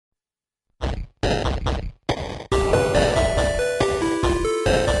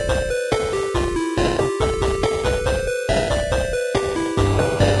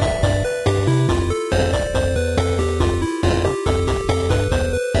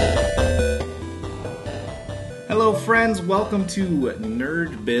Hello, friends. Welcome to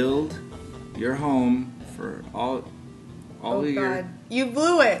Nerd Build, your home for all Oh your. God, you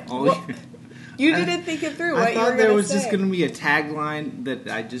blew it. You didn't think it through. I thought there was just going to be a tagline that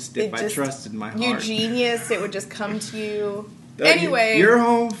if I trusted my heart. You genius! It would just come to you. That Anyway, you're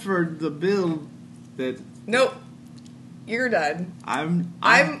home for the build. That nope. You're done. I'm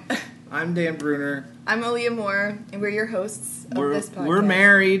Dan Bruner. I'm Aaliyah Moore, and we're your hosts of this podcast. We're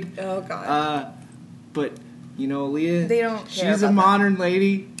married. Oh God. But you know, Aaliyah. They don't care She's about a modern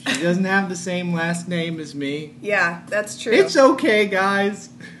lady. She doesn't have the same last name as me. Yeah, that's true. It's okay, guys.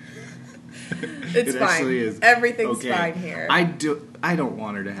 It's fine. Actually is. Everything's okay. fine here. I don't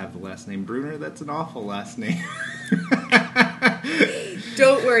want her to have the last name Bruner. That's an awful last name.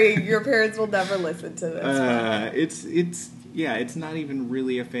 Don't worry, your parents will never listen to this. It's not even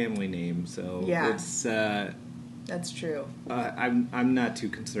really a family name, so yeah. It's that's true. I'm not too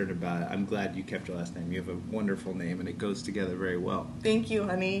concerned about it. I'm glad you kept your last name. You have a wonderful name, and it goes together very well. Thank you,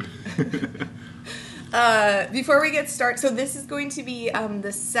 honey. Before we get started, so this is going to be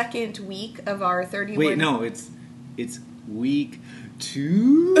the second week of our 31. Wait, no, it's week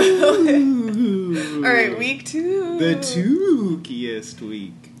 2. All right, week 2. The tookiest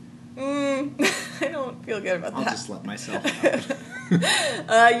week. I don't feel good about that. I'll just let myself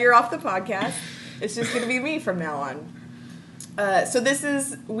out. You're off the podcast. It's just going to be me from now on. So this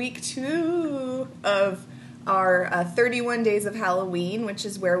is week 2 of our 31 Days of Halloween, which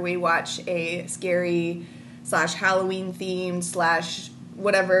is where we watch a scary / Halloween themed /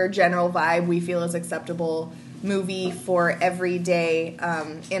 whatever general vibe we feel is acceptable movie for every day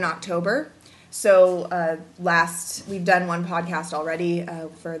in October. So we've done one podcast already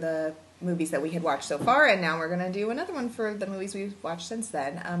for the movies that we had watched so far, and now we're going to do another one for the movies we've watched since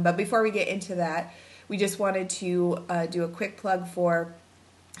then. But before we get into that, we just wanted to do a quick plug for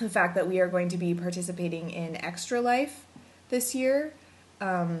the fact that we are going to be participating in Extra Life this year,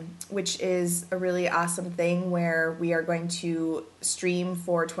 which is a really awesome thing where we are going to stream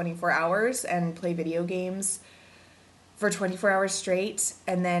for 24 hours and play video games for 24 hours straight,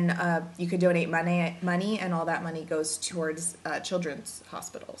 and then you could donate money, and all that money goes towards children's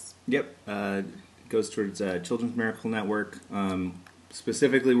hospitals. Yep, goes towards Children's Miracle Network.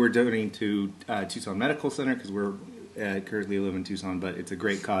 Specifically, we're donating to Tucson Medical Center because we're currently live in Tucson, but it's a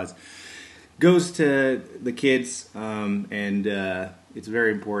great cause. Goes to the kids, and it's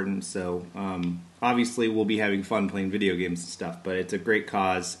very important. So obviously, we'll be having fun playing video games and stuff, but it's a great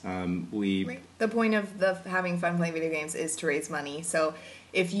cause. The point of having fun playing video games is to raise money. So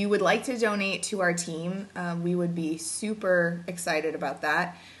if you would like to donate to our team, we would be super excited about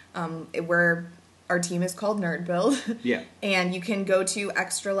that. Our team is called Nerd Build. Yeah. And you can go to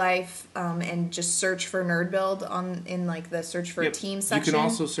Extra Life and just search for Nerd Build in the search for a team section. You can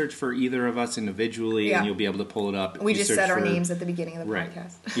also search for either of us individually, and you'll be able to pull it up. We just said our names at the beginning of the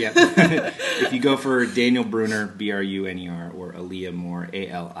podcast. Yeah. If you go for Daniel Bruner, Bruner, or Aaliyah Moore,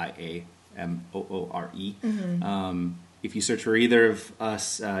 ALIAMOORE. Mm-hmm. If you search for either of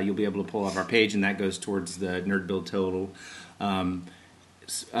us, you'll be able to pull up our page, and that goes towards the Nerd Build total.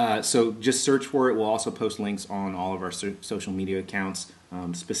 So just search for it. We'll also post links on all of our social media accounts.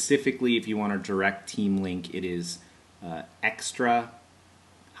 Specifically, if you want our direct team link, it is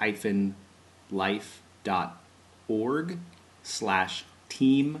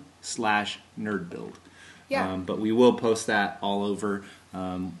extra-life.org/team/nerdbuild. Yeah. But we will post that all over.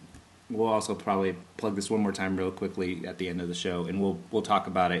 We'll also probably plug this one more time real quickly at the end of the show, and we'll talk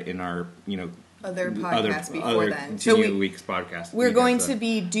about it in our other podcasts before then. So week's podcast. We're going to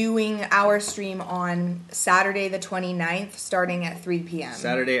be doing our stream on Saturday the 29th, starting at 3 p.m.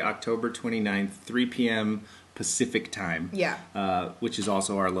 Saturday, October 29th, 3 p.m. Pacific time. Yeah. Which is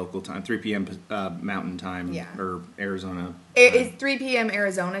also our local time, 3 p.m. Mountain time, or Arizona. It's 3 p.m.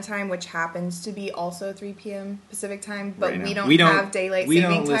 Arizona time, which happens to be also 3 p.m. Pacific time, but right we don't have daylight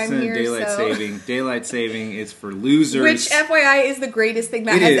saving time here. Daylight saving is for losers. Which, FYI, is the greatest thing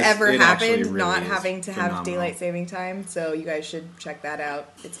that has ever happened, really not having to phenomenal. have daylight saving time. So you guys should check that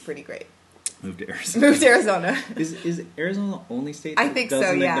out. It's pretty great. Move to Arizona. Move to Arizona. Is Arizona the only state that I think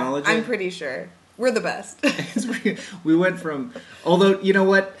so, yeah. acknowledge it? I'm pretty sure. We're the best. We went from... Although, you know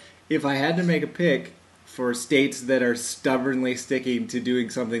what? If I had to make a pick for states that are stubbornly sticking to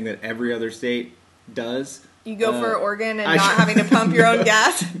doing something that every other state does... You go for Oregon and not having to pump your own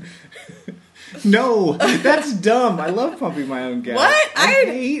gas? No, that's dumb. I love pumping my own gas. What? I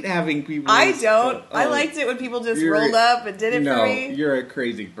hate having people... I don't. I liked it when people just rolled up and did it for me. No, you're a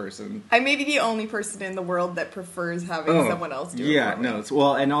crazy person. I may be the only person in the world that prefers having someone else do it for me. Yeah, no.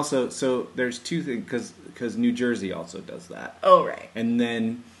 And also, so there's two things, because New Jersey also does that. Oh, right. And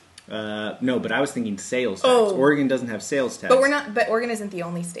then No, but I was thinking sales tax. Oh. Oregon doesn't have sales tax. But Oregon isn't the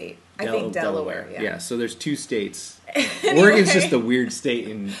only state. I think Delaware. Yeah, so there's 2 states. Anyway. Oregon's just a weird state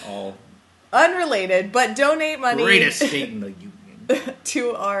in all. Unrelated, but donate money. Greatest state in the union.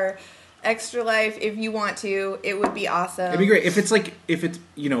 To our Extra Life if you want to. It would be awesome. It'd be great if it's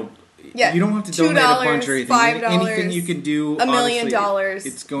Yeah, you don't have to donate a bunch or anything. $5, Anything you can do. $1 million. Honestly,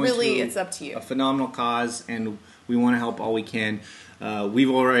 it's going really, to it's up to you. A phenomenal cause, and we want to help all we can.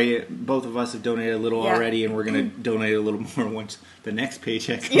 Both of us have donated a little already, and we're going to donate a little more once the next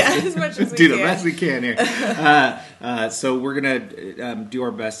paycheck comes in. As much as we do can. the best we can here. So we're going to do our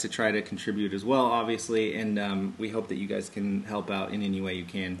best to try to contribute as well, obviously, and we hope that you guys can help out in any way you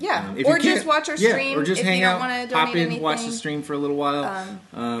can. Yeah, if or you just watch our stream. Or just if hang you don't out, want to pop donate in, anything. watch the stream for a little while.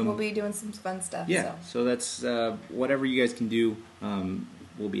 We'll be doing some fun stuff. Yeah, so that's whatever you guys can do.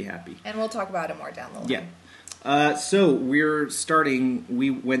 We'll be happy. And we'll talk about it more down the line. Yeah. So we're starting. We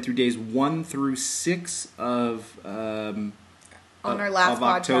went through days 1 through 6 of on our last of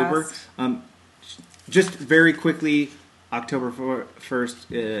October. podcast. Just very quickly, October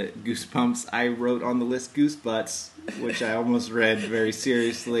 1st, Goosebumps. I wrote on the list Goosebutts, which I almost read very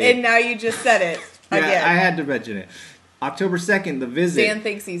seriously. And now you just said it again. I had to mention it. October 2nd, The Visit. Dan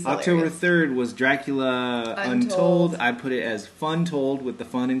thinks he's October hilarious. 3rd was Dracula Untold. I put it as fun told with the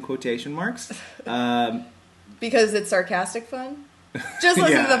fun in quotation marks. Because it's sarcastic fun? Just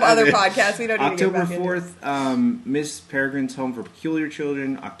listen Yeah, to the other podcasts. We don't need October to get back into 4th, Miss Peregrine's Home for Peculiar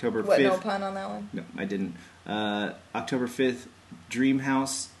Children. October 5th. What, no pun on that one? No, I didn't. October 5th, Dream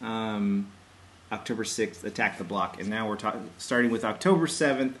House. October 6th, Attack the Block. And now we're starting with October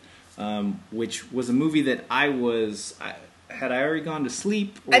 7th, which was a movie that had I already gone to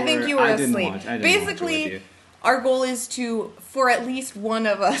sleep? Or I think you were asleep. I didn't Basically, watch it with you. our goal is for at least one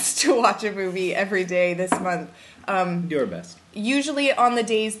of us to watch a movie every day this month. Do our best. Usually on the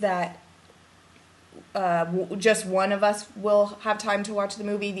days that just one of us will have time to watch the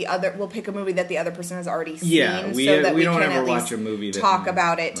movie, the other will pick a movie that the other person has already seen. Yeah, we so that don't can ever at watch least a movie that talk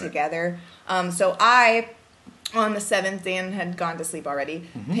about it right. together. So I, on the 7th, Dan had gone to sleep already,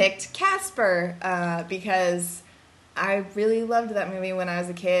 picked Casper because I really loved that movie when I was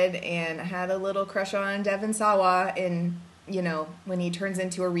a kid, and I had a little crush on Devon Sawa in, when he turns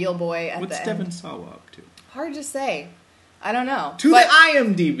into a real boy at What's the Devon end. Sawa up to? Hard to say. I don't know. To the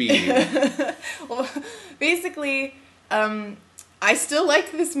IMDb. Well, basically, I still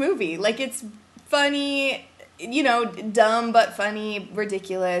like this movie. Like, it's funny, dumb but funny,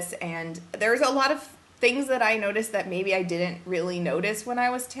 ridiculous, and there's a lot of things that I noticed that maybe I didn't really notice when I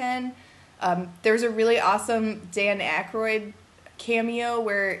was 10. There's a really awesome Dan Aykroyd cameo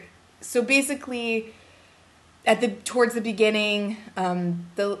where, so basically, towards the beginning,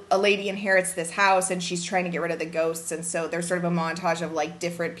 a lady inherits this house and she's trying to get rid of the ghosts, and so there's sort of a montage of like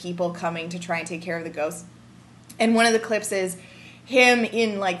different people coming to try and take care of the ghosts. And one of the clips is him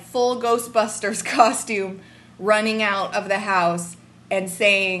in like full Ghostbusters costume running out of the house and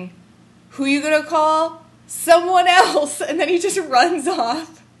saying, "Who you gonna call? Someone else!" And then he just runs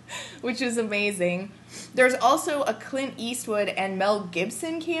off, which is amazing. There's also a Clint Eastwood and Mel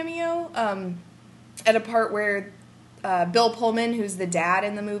Gibson cameo at a part where Bill Pullman, who's the dad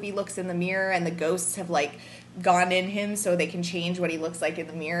in the movie, looks in the mirror and the ghosts have like gone in him so they can change what he looks like in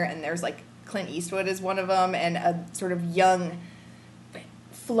the mirror, and there's like Clint Eastwood is one of them, and a sort of young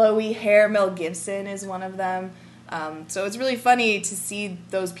flowy hair Mel Gibson is one of them. So it's really funny to see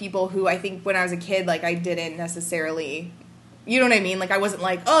those people who I think when I was a kid, like I didn't necessarily, you know what I mean? Like I wasn't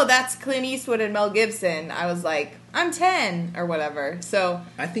like, oh, that's Clint Eastwood and Mel Gibson. I was like, I'm 10 or whatever. So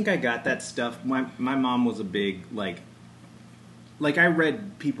I think I got that stuff. My mom was a big, like I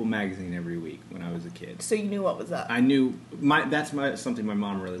read People magazine every week when I was a kid. So you knew what was up. I knew something my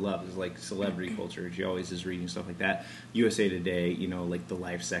mom really loves is like celebrity culture. She always is reading stuff like that. USA Today, like the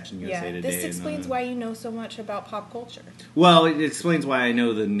life section. USA Today. This explains why you know so much about pop culture. Well, it explains why I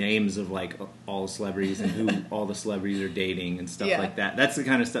know the names of like all the celebrities and who all the celebrities are dating and stuff like that. That's the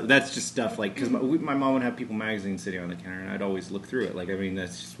kind of stuff. That's just stuff like because my mom would have People magazine sitting on the counter and I'd always look through it. Like I mean,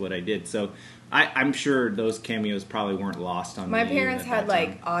 that's just what I did. So I'm sure those cameos probably weren't lost on my me. My parents had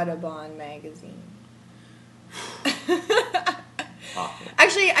like Audubon magazine.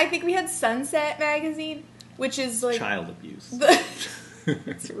 Actually, I think we had Sunset magazine, which is like child abuse.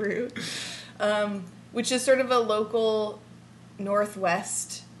 It's rude. Which is sort of a local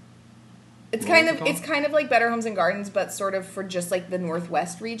Northwest. It's kind of like Better Homes and Gardens, but sort of for just like the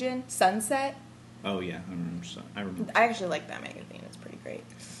Northwest region. Sunset. Oh yeah, I remember. I actually like that magazine. It's pretty great.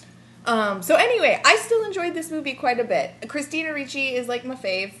 So anyway, I still enjoyed this movie quite a bit. Christina Ricci is like my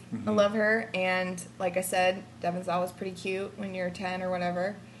fave. I love her, and like I said, Devon Sawa was pretty cute when you're 10 or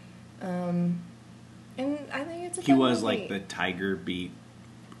whatever. And I think it's a He fun was movie. like the Tiger Beat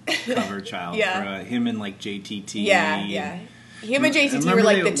cover child Yeah. for him and like JTT. Yeah. Him and JTT Remember were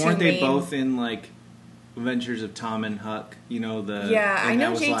like the two weren't main... they both in like Adventures of Tom and Huck? You know the Yeah, and I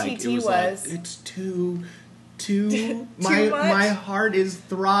know that JTT was. was. Like, it's too much? my heart is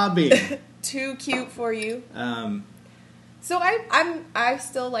throbbing. Too cute for you. Um, So I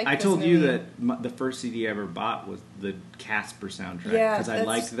still like. I this told movie. you that the first CD I ever bought was the Casper soundtrack Yeah, because I that's-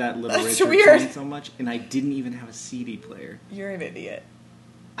 liked that Little that's Richard weird. song so much, and I didn't even have a CD player. You're an idiot.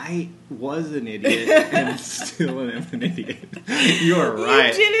 I was an idiot and still am an idiot. You are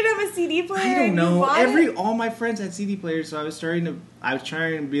right. You didn't have a CD player. I don't and know. You bought it? All my friends had CD players, so I was trying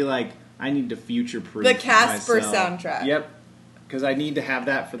to be like, I need to future proof The Casper myself. soundtrack. Yep, because I need to have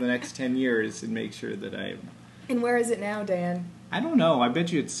that for the next 10 years and make sure that I. And where is it now, Dan? I don't know. I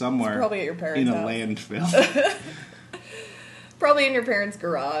bet you it's somewhere. It's probably at your parents' in a house. landfill. Probably in your parents'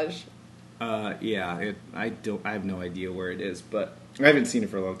 garage. Yeah. I have no idea where it is, but I haven't seen it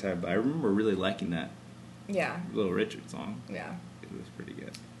for a long time. But I remember really liking that Yeah. Little Richard song. Yeah. It was pretty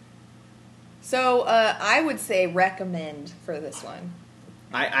good. So I would say recommend for this one.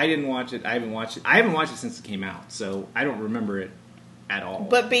 I didn't watch it. I haven't watched it. I haven't watched it since it came out, so I don't remember it at all.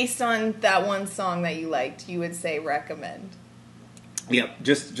 But based on that one song that you liked, you would say recommend. Yep,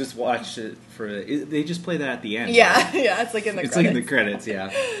 just watch it they just play that at the end. Yeah, right? yeah, it's like in the It's credits. like in the credits, yeah.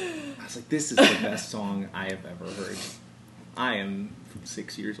 I was like, this is the best song I have ever heard. I am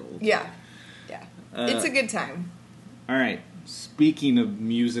 6 years old. Yeah. It's a good time. All right, speaking of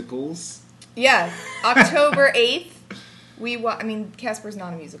musicals. Yeah, October 8th, I mean, Casper's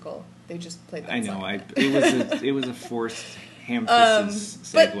not a musical. They just played that I know, song. it was a forced emphasis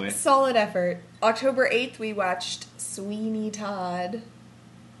segue. But solid effort. October 8th, we watched Sweeney Todd,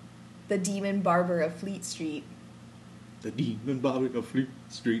 the Demon Barber of Fleet Street. The Demon Barber of Fleet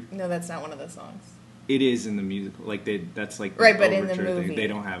Street. No, that's not one of the songs. It is in the musical. Like that's like Right, but in the overture thing. movie. They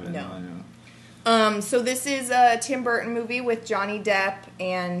don't have it. No. No. So this is a Tim Burton movie with Johnny Depp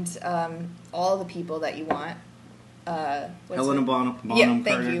and all the people that you want. Helena Bonham Yeah, Carter.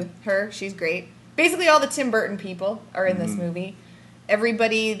 thank you. Her, she's great. Basically, all the Tim Burton people are in this movie.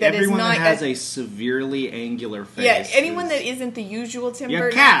 Everybody that Everyone is not that has a severely angular face. yeah, anyone that isn't the usual Tim Yeah,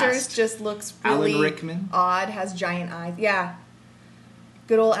 Burton cast. actors just looks Alan really Rickman. odd, has giant eyes. Yeah.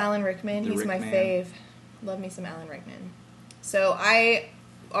 Good old Alan Rickman. The He's my Rickman. fave. Love me some Alan Rickman. So I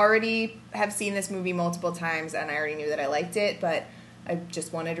already have seen this movie multiple times, and I already knew that I liked it, but I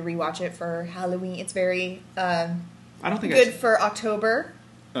just wanted to rewatch it for Halloween. It's very I don't think good for October.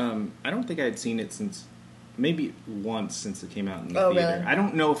 I don't think I had seen it since maybe once since it came out in the Oh, theater. really? I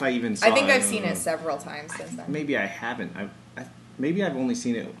don't know if I even saw it. I think I've don't seen know. it several times since then. Maybe I haven't. Maybe I've only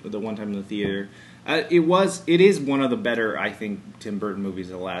seen it the one time in the theater. It is one of the better, I think, Tim Burton movies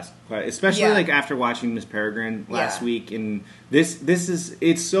of the last, especially Yeah. like after watching Miss Peregrine last Yeah. week, and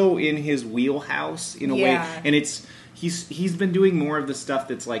it's so in his wheelhouse in a way, Yeah. and he's been doing more of the stuff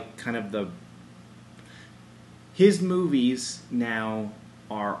that's like kind of his movies now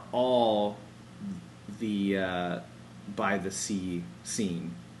are all the by the sea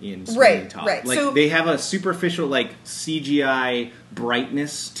scene in Sweeney Right, Todd. right. Like So- they have a superficial like CGI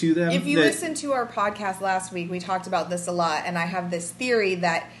brightness to them. If you that- listened to our podcast last week, we talked about this a lot, and I have this theory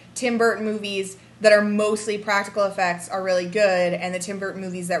that Tim Burton movies that are mostly practical effects are really good, and the Tim Burton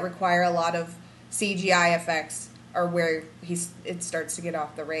movies that require a lot of CGI effects are where it starts to get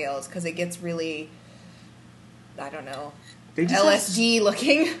off the rails, because it gets really, I don't know, they just LSD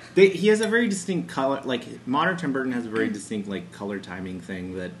looking. he has a very distinct color. Like modern Tim Burton has a very distinct like color timing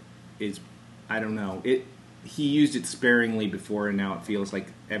thing that is, I don't know. He used it sparingly before, and now it feels like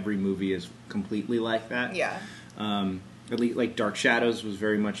every movie is completely like that. Yeah. At least like Dark Shadows was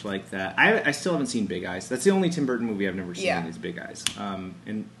very much like that. I still haven't seen Big Eyes. That's the only Tim Burton movie I've never seen Yeah. is Big Eyes.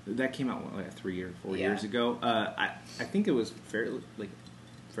 And that came out like 3 or 4 Yeah. years ago. I think it was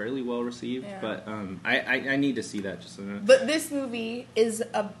fairly well received, Yeah. but I need to see that just so. But this movie is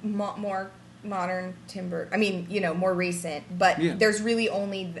a more modern Tim Burton. I mean, more recent. But Yeah. there's really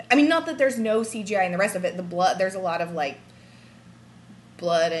only. I mean, not that there's no CGI in the rest of it. The blood. There's a lot of like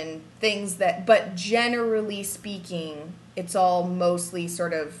blood and things that. But generally speaking, it's all mostly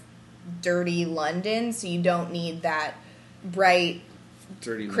sort of dirty London. So you don't need that bright,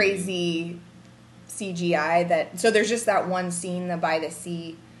 Dirty crazy CGI. So there's just that one scene, the by the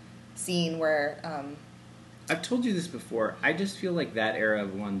sea scene where. I've told you this before. I just feel like that era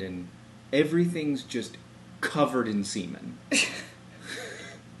of London, everything's just covered in semen.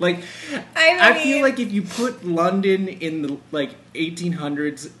 Like, I feel like if you put London in the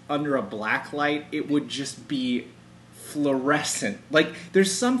 1800s under a black light, it would just be fluorescent. Like,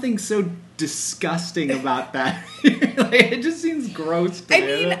 there's something so disgusting about that. Like, it just seems gross to I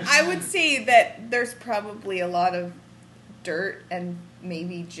me. mean, I would say that there's probably a lot of dirt and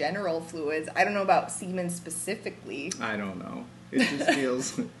maybe general fluids. I don't know about semen specifically. I don't know. It just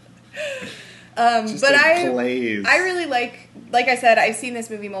feels But glaze. I really like I said, I've seen this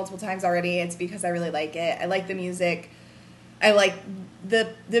movie multiple times already. It's because I really like it. I like the music. I like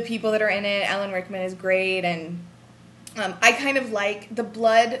the people that are in it. Alan Rickman is great, and I kind of like the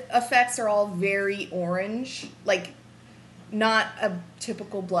blood effects are all very orange, like not a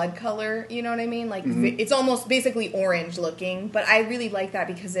typical blood color. You know what I mean? Like it's almost basically orange looking. But I really like that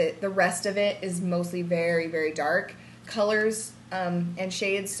because the rest of it is mostly very, very dark colors and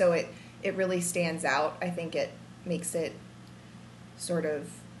shades. So it really stands out. I think it makes it sort of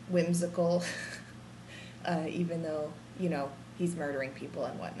whimsical, even though, you know, he's murdering people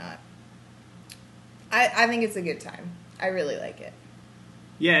and whatnot. I think it's a good time. I really like it.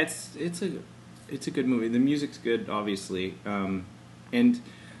 Yeah, it's a good movie. The music's good, obviously, and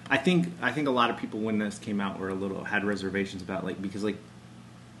I think a lot of people when this came out had reservations about, like, because, like,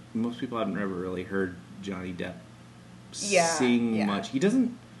 most people hadn't ever really heard Johnny Depp sing much. He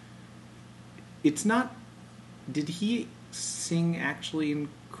doesn't. It's not. Did he sing actually in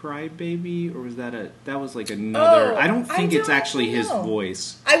Cry Baby, or was that was like another? I don't think it's actually his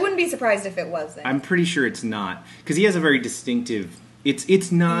voice. I wouldn't be surprised if it wasn't. I'm pretty sure it's not, because he has a very distinctive.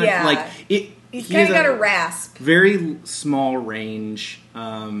 It's not like it. He's kind of got a rasp. Very small range,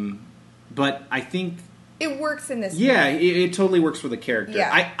 but I think it works in this. Yeah, it totally works for the character.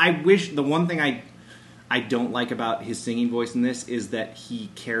 Yeah. I wish the one thing I don't like about his singing voice in this is that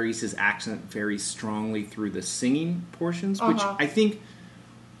he carries his accent very strongly through the singing portions, which I think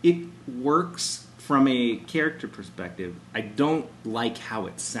it works from a character perspective. I don't like how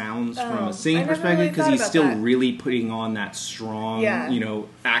it sounds from a singing perspective, because he's still really putting on that strong,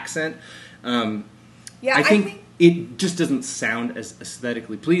 accent. I think it just doesn't sound as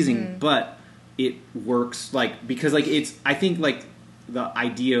aesthetically pleasing, but it works, like, because, like, it's, I think, like, the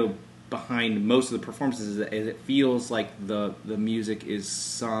idea behind most of the performances is that it feels like the music is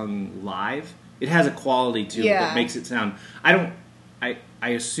sung live. It has a quality to it that makes it sound. I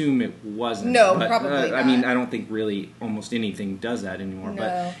assume it wasn't. No, but, probably not. I mean, I don't think really almost anything does that anymore. No.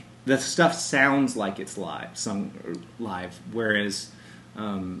 But the stuff sounds like it's sung live, whereas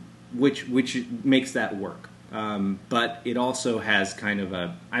which makes that work. But it also has kind of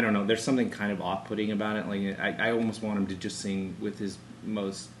a, I don't know, there's something kind of off-putting about it. Like, I almost want him to just sing with his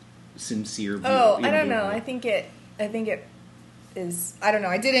most sincere view. I don't know. I think it is, I don't know.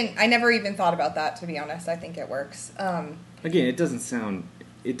 I never even thought about that, to be honest. I think it works. Again, it doesn't sound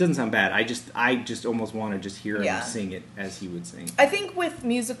bad. I just almost want to just hear him sing it as he would sing. I think with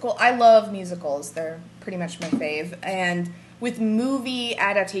I love musicals. They're pretty much my fave. And with movie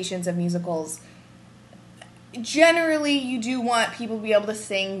adaptations of musicals, generally you do want people to be able to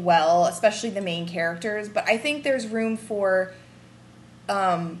sing well, especially the main characters. But I think there's room for,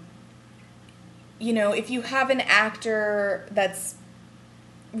 if you have an actor that's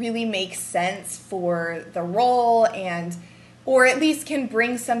really makes sense for the role, or at least can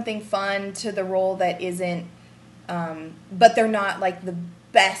bring something fun to the role that isn't, but they're not like the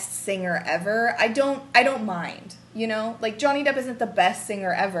best singer ever. I don't mind, like Johnny Depp isn't the best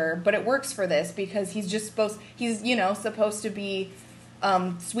singer ever, but it works for this because he's supposed to be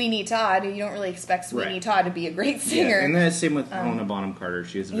Sweeney Todd. You don't really expect Sweeney Todd to be a great singer. Yeah, and then the same with Helena Bonham Carter.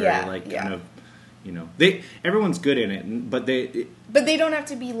 She has a very kind of, everyone's good in it, but they don't have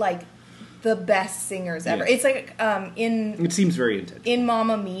to be like the best singers ever. It's like it seems very intense in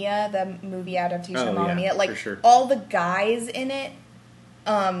Mamma Mia, the movie adaptation of Mamma Mia. Like, sure. All the guys in it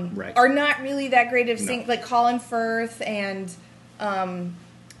are not really that great of sing. Like Colin Firth and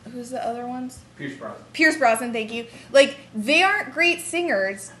who's the other ones? Pierce Brosnan, thank you. Like, they aren't great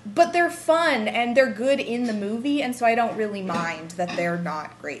singers, but they're fun and they're good in the movie, and so I don't really mind that they're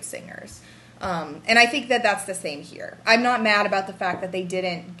not great singers. And I think that that's the same here. I'm not mad about the fact that they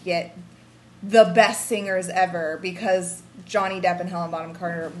didn't get the best singers ever, because Johnny Depp and Helena Bonham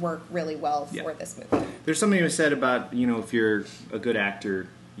Carter work really well for this movie. There's something you said about, if you're a good actor,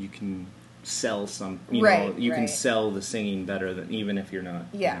 you can sell some, you can sell the singing better than even if you're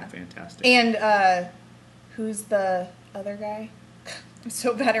not fantastic. And who's the other guy? I'm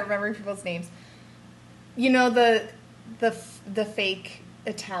so bad at remembering people's names. The fake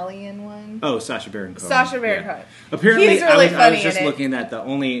Italian one. Oh, Sacha Baron Cohen. Sacha Baron Cohen. Apparently, he's really funny. I was just looking at the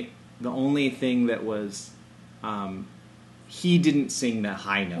only thing that was, he didn't sing the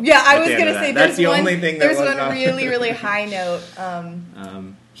high note. Yeah, I was going to say that's the only thing that was. There's one really, really high note.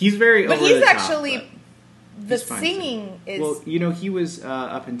 He's very. But over he's the actually top, the singing is... Well, you know, he was,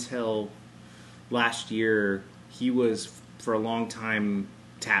 up until last year, he was, for a long time,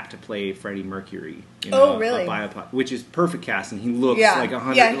 tapped to play Freddie Mercury. In Oh, really? A biopic, which is perfect casting. He looks Yeah. like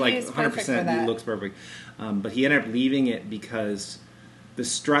 100, Yeah, like he's perfect for 100%. He that. looks perfect. But he ended up leaving it because the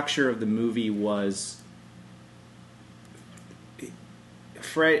structure of the movie was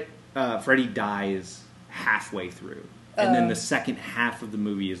Freddie dies halfway through, and then the second half of the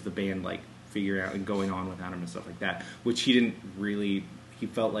movie is the band like figuring out and going on without him and stuff like that, which he didn't really. He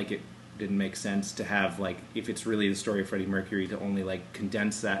felt like it didn't make sense to have, like, if it's really the story of Freddie Mercury, to only like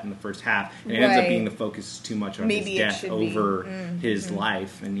condense that in the first half, and it ends up being the focus too much on Maybe his death over his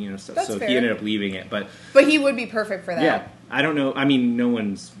life and, you know, stuff. That's so fair. he ended up leaving it, but he would be perfect for that. yeah, I don't know. I mean, no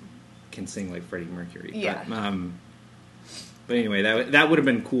one's can sing like Freddie Mercury. Yeah. But anyway, that would have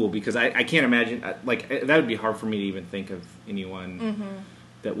been cool, because I can't imagine, like, that would be hard for me to even think of anyone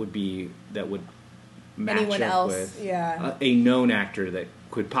that would match Anyone up else, with yeah. a known actor that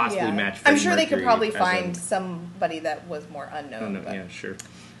could possibly match Freddie I'm sure they could Mercury probably as find somebody that was more unknown. But, yeah, sure.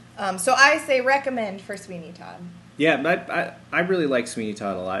 So I say recommend for Sweeney Todd. Yeah, I really like Sweeney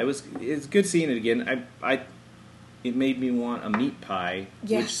Todd a lot. It's good seeing it again. It made me want a meat pie,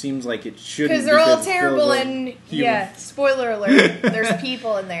 which seems like it shouldn't, because they're all it terrible, feels like and human. spoiler alert, there's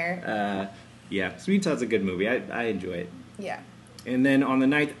people in there. Yeah, Sweeney Todd's a good movie. I enjoy it. Yeah. And then on the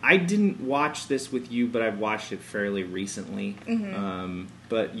 9th, I didn't watch this with you, but I've watched it fairly recently.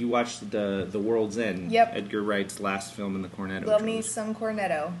 But you watched the World's End, Edgar Wright's last film in the Cornetto Love trilogy. me some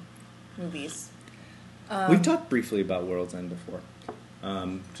Cornetto movies. We've talked briefly about World's End before,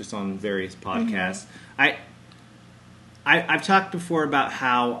 just on various podcasts. I've talked before about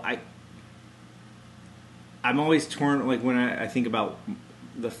how I'm always torn, like, when I think about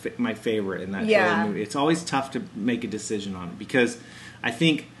my favorite in that trilogy movie. It's always tough to make a decision on it, because I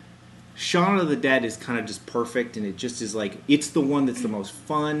think Shaun of the Dead is kind of just perfect, and it just is like, it's the one that's the most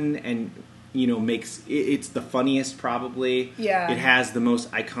fun, and, you know, it's the funniest probably. Yeah. It has the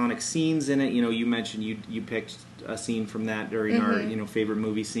most iconic scenes in it. You know, you mentioned you picked a scene from that during our, you know, favorite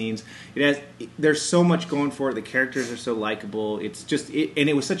movie scenes. There's so much going for it. The characters are so likable. It's just and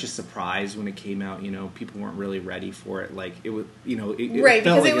it was such a surprise when it came out. You know, people weren't really ready for it. Like, it was, you know, it right,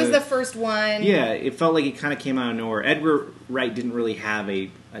 felt because like it was the first one. Yeah, it felt like it kind of came out of nowhere. Edgar Wright didn't really have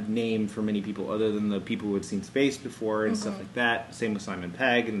a name for many people other than the people who had seen Space before and stuff like that. Same with Simon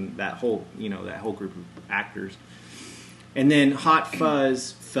Pegg and that whole group of actors. And then Hot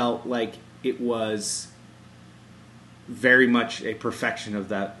Fuzz felt like it was very much a perfection of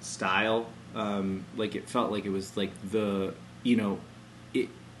that style. Like, it felt like it was like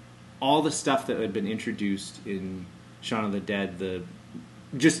all the stuff that had been introduced in Shaun of the Dead,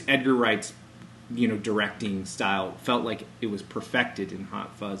 just Edgar Wright's, you know, directing style felt like it was perfected in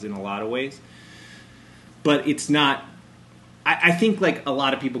Hot Fuzz in a lot of ways. But it's not. I think, like, a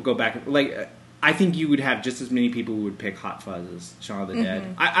lot of people go back, like, I think you would have just as many people who would pick Hot Fuzz as Shaun of the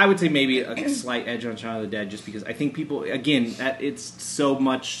Dead. I would say maybe a slight edge on Shaun of the Dead, just because I think people, again, it's so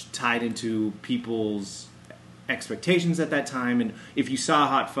much tied into people's expectations at that time. And if you saw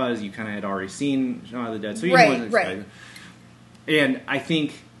Hot Fuzz, you kind of had already seen Shaun of the Dead, so you wasn't expecting. And I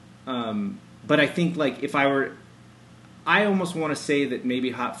think, but I think, like, I almost want to say that maybe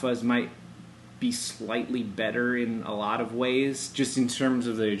Hot Fuzz might be slightly better in a lot of ways, just in terms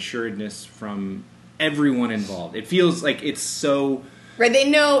of the assuredness from everyone involved. It feels like it's so right. They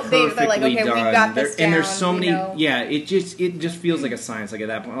know they're like, okay, done. we've got this down. And there's so many. Know. Yeah, it just feels like a science. Like, at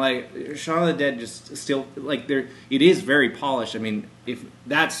that point, like, Shaun of the Dead just still, like, it is very polished. I mean, if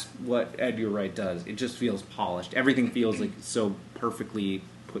that's what Edgar Wright does, it just feels polished. Everything feels like so perfectly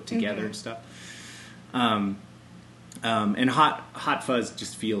put together and stuff. And Hot Fuzz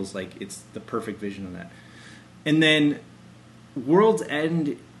just feels like it's the perfect vision of that. And then World's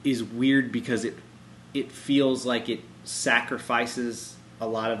End is weird because it feels like it sacrifices a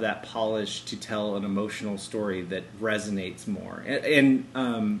lot of that polish to tell an emotional story that resonates more. And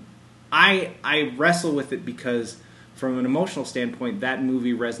I wrestle with it because, from an emotional standpoint, that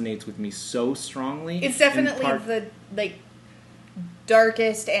movie resonates with me so strongly. It's definitely the, like,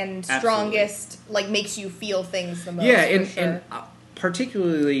 darkest and strongest, like, makes you feel things the most. Yeah, and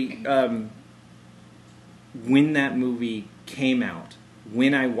particularly when that movie came out,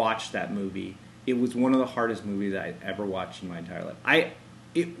 when I watched that movie, it was one of the hardest movies I'd ever watched in my entire life.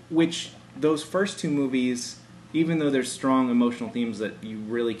 Which those first two movies, even though there's strong emotional themes that you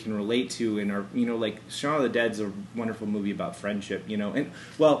really can relate to, and are, you know, like, Shaun of the Dead's a wonderful movie about friendship, you know, and,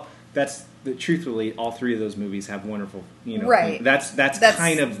 well, truthfully, all three of those movies have wonderful, you know, right. That's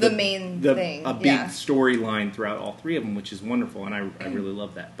kind of the main thing. A big storyline throughout all three of them, which is wonderful, and I really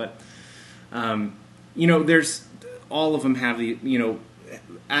love that. But there's all of them have the,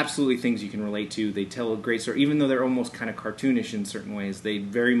 absolutely things you can relate to. They tell a great story, even though they're almost kind of cartoonish in certain ways. They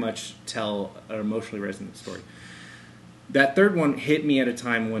very much tell an emotionally resonant story. That third one hit me at a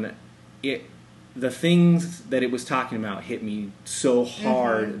time when the things that it was talking about hit me so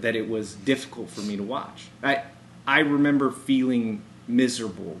hard that it was difficult for me to watch. I remember feeling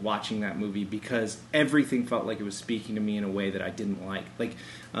miserable watching that movie because everything felt like it was speaking to me in a way that I didn't like. Like,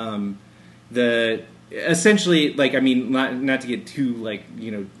 essentially, like, I mean, not to get too, like,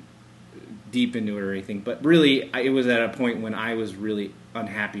 deep into it or anything, but really, it was at a point when I was really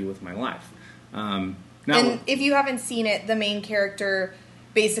unhappy with my life. And if you haven't seen it, the main character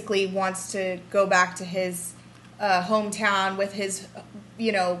basically wants to go back to his hometown with his,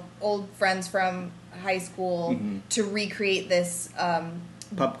 old friends from high school to recreate this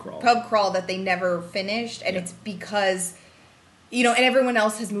pub crawl that they never finished, and it's because and everyone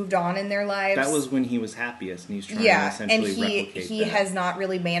else has moved on in their lives. That was when he was happiest, and he's trying to essentially replicate he has not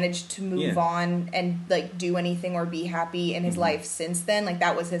really managed to move on and like do anything or be happy in his life since then. Like,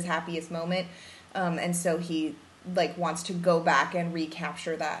 that was his happiest moment, and so he like wants to go back and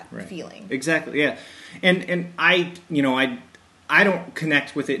recapture that feeling. Exactly, yeah. And I don't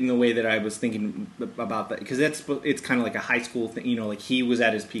connect with it in the way that I was thinking about that, because it's kind of like a high school thing. Like, he was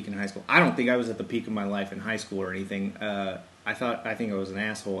at his peak in high school. I don't think I was at the peak of my life in high school or anything. I think I was an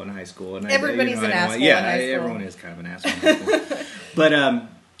asshole in high school. And everybody's an asshole in high school. Everyone is kind of an asshole in high school. But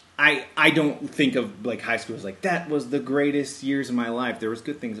I don't think of like high school as like, that was the greatest years of my life. There was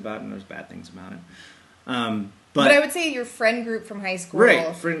good things about it and there was bad things about it. But I would say your friend group from high school,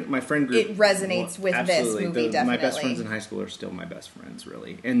 my friend group, it resonates with absolutely. This movie. Definitely, my best friends in high school are still my best friends,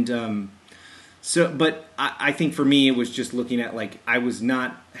 really. And but I think for me, it was just looking at, like, I was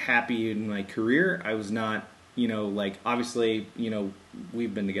not happy in my career. I was not, like, obviously,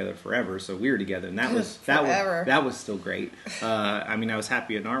 we've been together forever, so we were together, and that was that was still great. I mean, I was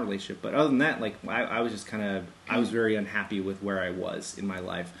happy in our relationship, but other than that, like, I was just I was very unhappy with where I was in my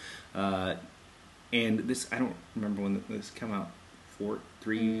life. And this, I don't remember when this came out, 4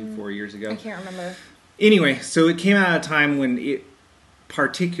 years ago. I can't remember. Anyway, so it came out at a time when it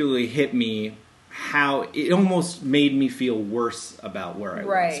particularly hit me how it almost made me feel worse about where I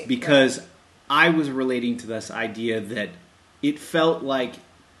was. Because I was relating to this idea that it felt like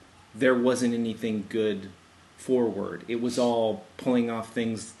there wasn't anything good forward. It was all pulling off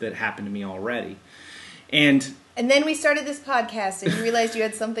things that happened to me already. And then we started this podcast, and you realized you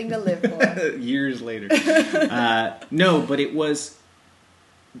had something to live for. Years later. No, but it was...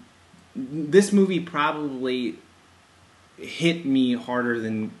 This movie probably hit me harder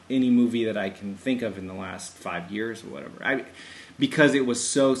than any movie that I can think of in the last 5 years or whatever. Because it was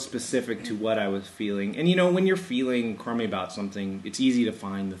so specific to what I was feeling. And, when you're feeling crummy about something, it's easy to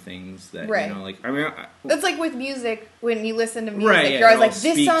find the things that, like... I mean, that's like with music. When you listen to music, you're always like,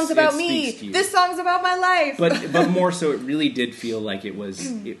 this song's about me. This song's about my life. But more so, it really did feel like it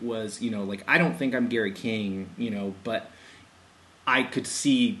was, like, I don't think I'm Gary King, but I could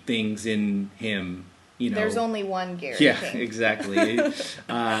see things in him, There's only one Gary King. Yeah, exactly.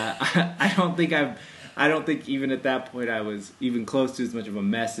 I don't think even at that point I was even close to as much of a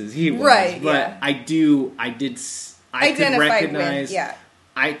mess as he was. Right, but I could recognize,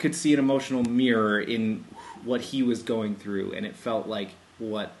 I could see an emotional mirror in what he was going through, and it felt like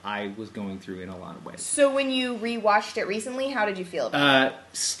what I was going through in a lot of ways. So when you rewatched it recently, how did you feel about it?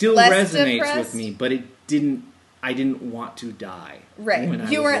 Still resonates with me, but I didn't want to die. Right.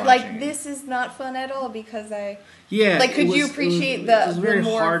 You weren't like, this is not fun at all because could you appreciate the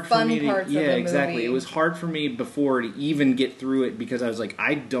more fun parts of the movie? Yeah, exactly. It was hard for me before to even get through it because I was like,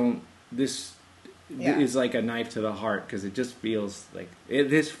 this is like a knife to the heart because it just feels like,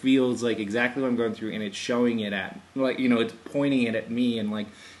 this feels like exactly what I'm going through, and it's showing it at, like, it's pointing it at me, and like,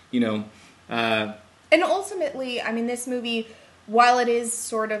 And ultimately, I mean, this movie, while it is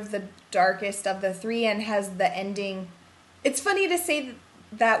sort of the darkest of the three and has the ending, it's funny to say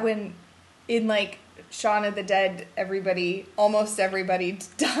that when in like Shaun of the Dead, almost everybody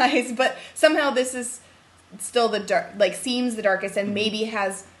dies, but somehow this is still seems the darkest and maybe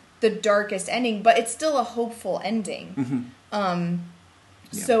has the darkest ending, but it's still a hopeful ending.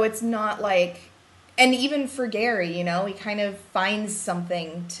 So it's not like, and even for Gary, he kind of finds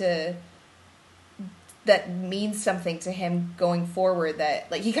something that means something to him going forward,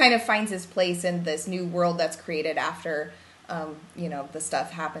 that like he kind of finds his place in this new world that's created after the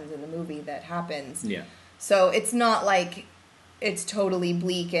stuff happens in the movie that happens. Yeah. So it's not like it's totally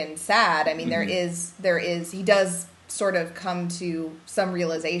bleak and sad. I mean, there is he does sort of come to some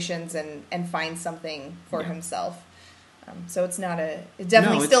realizations and find something for himself. So it's not a. It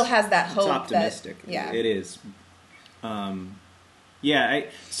definitely still has that hope. It's optimistic. Yeah, it is.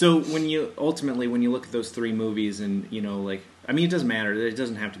 So when you look at those three movies, and it doesn't matter. It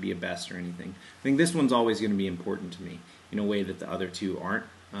doesn't have to be a best or anything. I think this one's always going to be important to me in a way that the other two aren't,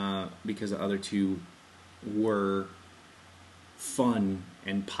 because the other two were fun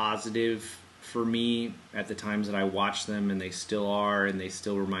and positive for me at the times that I watched them, and they still are, and they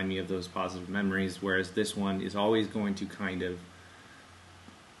still remind me of those positive memories, whereas this one is always going to kind of...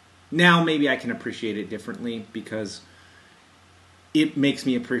 Now maybe I can appreciate it differently because it makes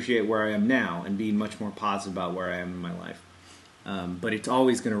me appreciate where I am now and being much more positive about where I am in my life. But it's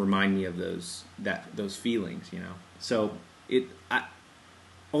always going to remind me of those feelings, So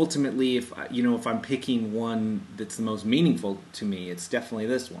ultimately, if I'm picking one that's the most meaningful to me, it's definitely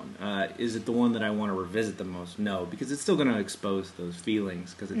this one. Is it the one that I want to revisit the most? No, because it's still going to expose those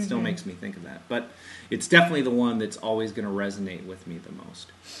feelings, because it still makes me think of that. But it's definitely the one that's always going to resonate with me the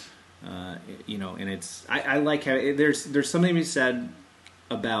most. And it's I like how there's something to be said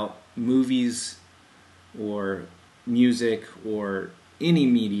about movies or music or any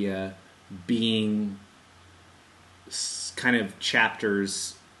media being kind of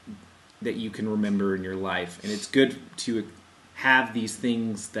chapters that you can remember in your life, and it's good to have these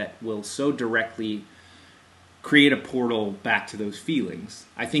things that will so directly create a portal back to those feelings.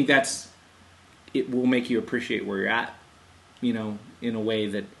 I think it will make you appreciate where you're at, in a way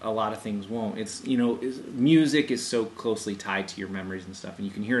that a lot of things won't. It's, music is so closely tied to your memories and stuff, and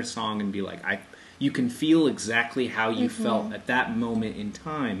you can hear a song and be like, you can feel exactly how you felt at that moment in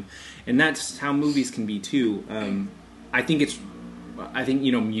time, and that's how movies can be too. I think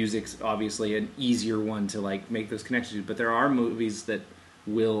music's obviously an easier one to make those connections, but there are movies that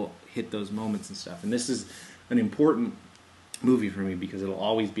will hit those moments and stuff, and this is an important movie for me because it'll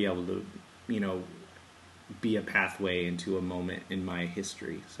always be able to, be a pathway into a moment in my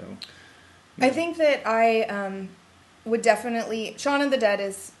history. So, I think that I would definitely... Shaun of the Dead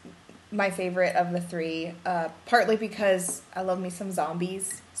is my favorite of the three, partly because I love me some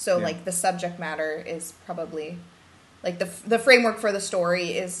zombies. So, the subject matter is probably... the framework for the story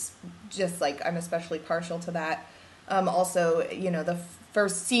is just, I'm especially partial to that. Also, the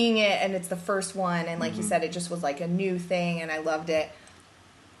first seeing it, and it's the first one, and you said, it just was, a new thing, and I loved it.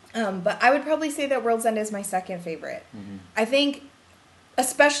 But I would probably say that World's End is my second favorite. I think,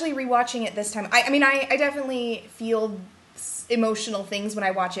 especially rewatching it this time, I definitely feel emotional things when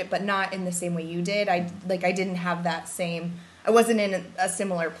I watch it, but not in the same way you did. I didn't have that same... I wasn't in a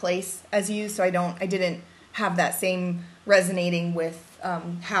similar place as you, so I didn't have that same resonating with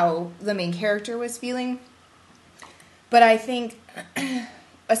how the main character was feeling. But I think,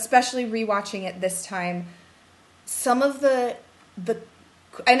 especially rewatching it this time, some of the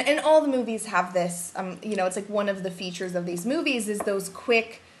and all the movies have this, it's one of the features of these movies is those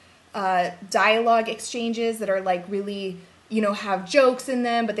quick dialogue exchanges that are really, have jokes in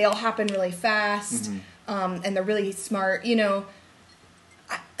them, but they all happen really fast, and they're really smart,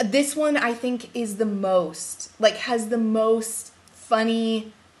 This one, I think, is the most, has the most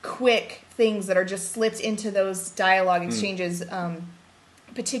funny, quick things that are just slipped into those dialogue exchanges,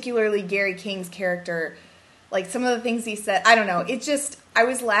 particularly Gary King's character. Some of the things he said, I don't know, it just... I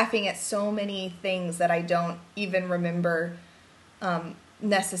was laughing at so many things that I don't even remember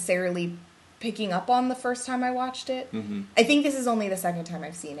necessarily picking up on the first time I watched it. I think this is only the second time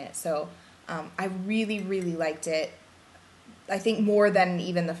I've seen it, so I really, really liked it. I think more than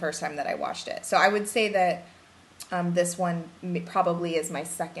even the first time that I watched it. So I would say that this one probably is my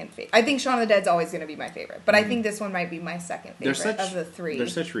second favorite. I think Shaun of the Dead's always going to be my favorite, but I think this one might be my second favorite of the three. They're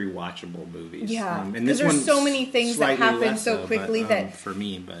such rewatchable movies. Yeah, because there's so many things that happen so quickly that for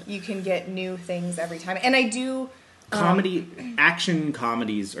me, but you can get new things every time. And I do... action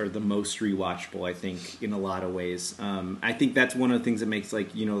comedies are the most rewatchable, I think, in a lot of ways. I think that's one of the things that makes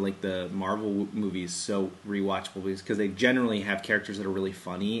the Marvel movies so rewatchable, because they generally have characters that are really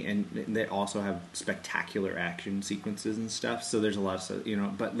funny, and they also have spectacular action sequences and stuff. So there's a lot of stuff,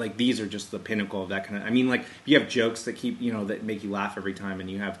 but these are just the pinnacle of that kind of. You have jokes that keep that make you laugh every time, and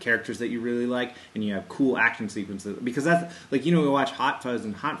you have characters that you really like, and you have cool action sequences, because that's we watch Hot Fuzz,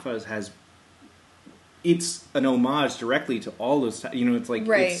 and Hot Fuzz has... It's an homage directly to all those... it's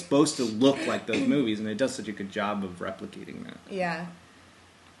right. It's supposed to look like those movies, and it does such a good job of replicating that. Yeah.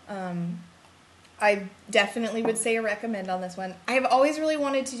 I definitely would say a recommend on this one. I have always really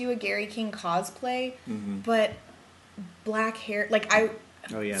wanted to do a Gary King cosplay, but black hair...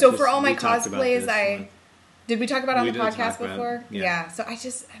 Oh, yeah. So for all my cosplays, Did we talk about it on the podcast before? Yeah. So I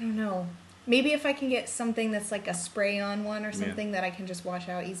don't know. Maybe if I can get something that's a spray-on one or something that I can just wash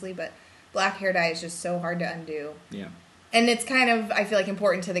out easily, but... Black hair dye is just so hard to undo. Yeah. And it's kind of, I feel like,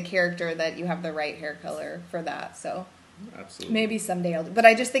 important to the character that you have the right hair color for that. So Absolutely. maybe someday I'll do. But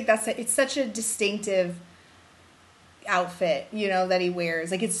I just think it's such a distinctive outfit, you know, that he wears.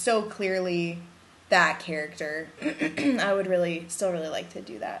 Like, it's so clearly that character. I would still really like to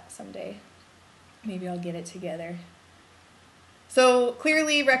do that someday. Maybe I'll get it together. So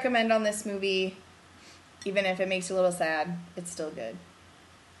clearly recommend on this movie. Even if it makes you a little sad, it's still good.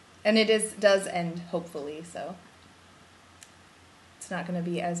 And it does end, hopefully, so it's not going to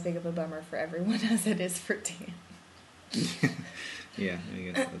be as big of a bummer for everyone as it is for Dan. Yeah, I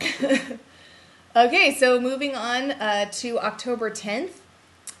guess that's true. Okay, so moving on to October 10th,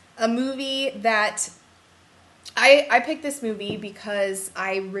 a movie that I picked this movie because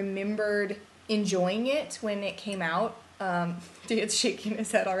I remembered enjoying it when it came out. Dan's shaking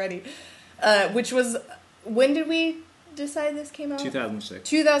his head already. Which was, when did we decide this came out? 2006.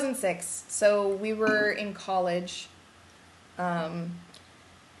 2006. So we were in college. And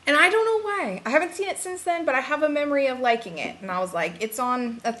I don't know why. I haven't seen it since then, but I have a memory of liking it. And I was like, it's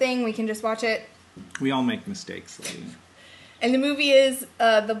on a thing, we can just watch it. We all make mistakes. And the movie is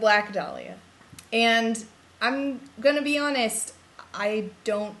The Black Dahlia. And I'm going to be honest, I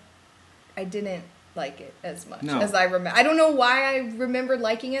didn't like it as much as I remember. I don't know why I remembered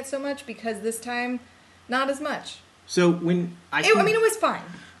liking it so much, because this time, not as much. So when it was fine.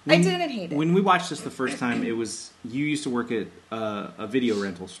 I didn't hate it. When we watched this the first time, it was, you used to work at a video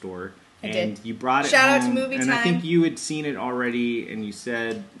rental store. And you brought it home. Shout out to Movie Time. And I think you had seen it already, and you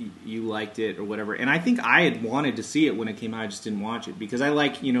said you liked it or whatever. And I think I had wanted to see it when it came out. I just didn't watch it because I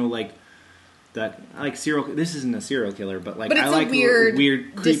like, you know, like that. I like this isn't a serial killer, but like I like weird,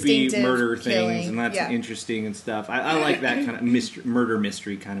 creepy murder things, and that's interesting and stuff. I like that kind of murder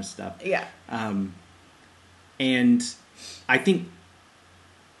mystery kind of stuff. Yeah. And I think.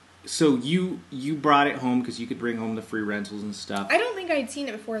 So you brought it home because you could bring home the free rentals and stuff. I don't think I'd seen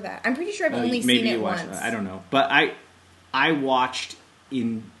it before that. I'm pretty sure I've only seen it once. I don't know. But I watched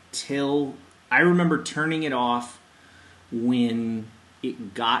until... I remember turning it off when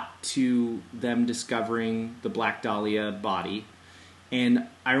it got to them discovering the Black Dahlia body. And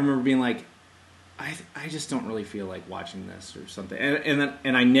I remember being like, I just don't really feel like watching this or something.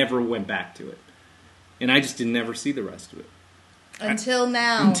 And I never went back to it. And I just didn't ever see the rest of it. Until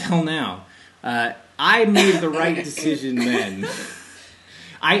now. I made the right decision then.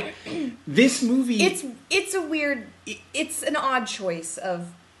 This movie... It's a weird... It's an odd choice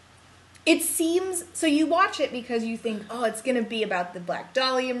of... It seems... So you watch it because you think, oh, it's going to be about the Black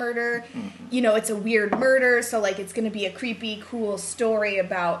Dahlia murder. Mm-hmm. You know, it's a weird murder, so, like, it's going to be a creepy, cool story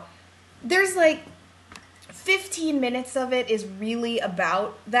about... There's, like, 15 minutes of it is really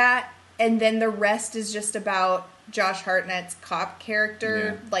about that, and then the rest is just about Josh Hartnett's cop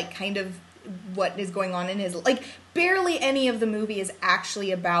character, like, kind of what is going on in his... Like, barely any of the movie is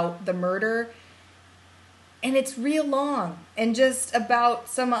actually about the murder, and it's real long, and just about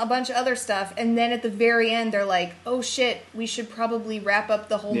a bunch of other stuff, and then at the very end, they're like, oh shit, we should probably wrap up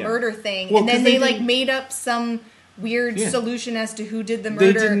the whole murder thing, well, and then they like, made up some weird solution as to who did the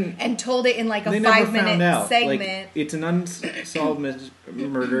murder, and told it in, like, a 5-minute segment. Like, it's an unsolved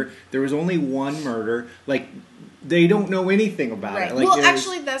murder. There was only one murder. Like, they don't know anything about it. Like, well,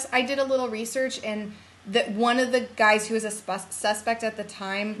 actually, I did a little research, and that one of the guys who was a suspect at the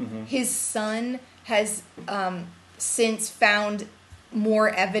time, his son has since found more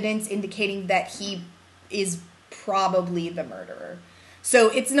evidence indicating that he is probably the murderer. So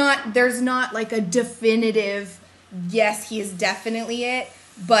there's not like a definitive, yes, he is definitely it,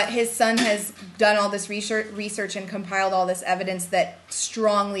 but his son has done all this research and compiled all this evidence that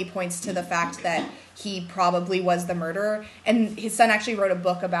strongly points to the fact that he probably was the murderer. And his son actually wrote a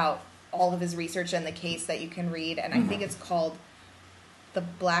book about all of his research and the case that you can read, and I think it's called The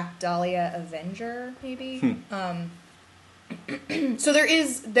Black Dahlia Avenger, maybe. So there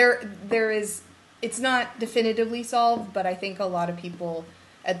is it's not definitively solved, but I think a lot of people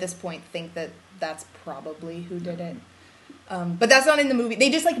at this point think that that's probably who did it. But that's not in the movie. They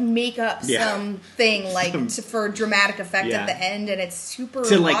just like make up something like for dramatic effect at the end, and it's super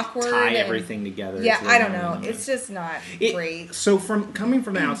to like awkward tie everything together. Yeah, I don't know. It's just not great. So coming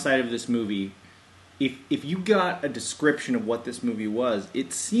from the outside of this movie, if you got a description of what this movie was,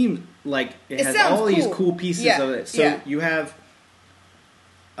 it seemed like it has all these cool pieces of it. So you have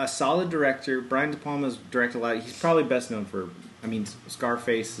a solid director. Brian De Palma's directed a lot. He's probably best known for,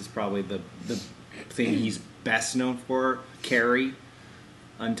 Scarface is probably the thing he's best known for. Carrie,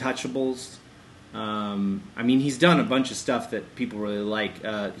 Untouchables. He's done a bunch of stuff that people really like.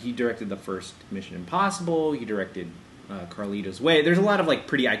 He directed the first Mission Impossible. He directed Carlito's Way. There's a lot of like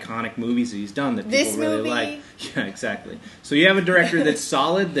pretty iconic movies that he's done that people This really movie. like. Yeah, exactly. So you have a director that's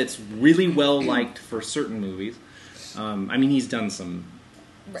solid, that's really well liked for certain movies. I mean, he's done some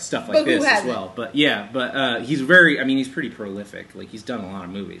stuff like But who this as hasn't? well. But yeah, he's he's pretty prolific. Like he's done a lot of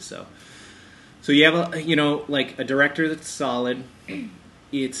movies. So you have a director that's solid.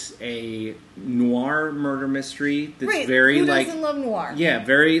 It's a noir murder mystery that's Right. very Who like doesn't love noir? yeah,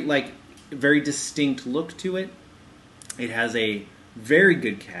 very distinct look to it. It has a very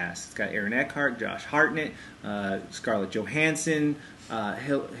good cast. It's got Aaron Eckhart, Josh Hartnett, Scarlett Johansson,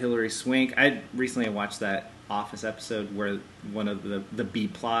 Hilary Swank. I recently watched that Office episode where one of the B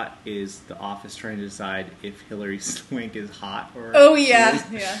plot is the Office trying to decide if Hilary Swank is hot or Oh yeah,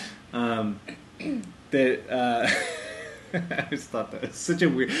 yeah. I just thought that was such a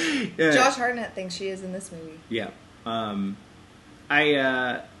weird. Josh Hartnett thinks she is in this movie. Yeah.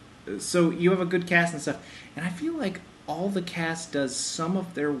 So you have a good cast and stuff, and I feel like all the cast does some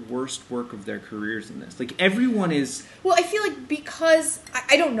of their worst work of their careers in this. Like everyone is. Well, I feel like because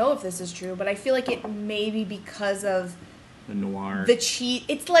I don't know if this is true, but I feel like it may be because of The noir. the cheat.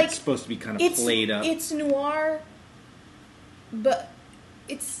 It's like It's supposed to be kind of played up. It's noir, but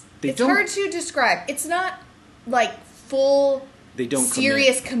it's don't- hard to describe. It's not like full They don't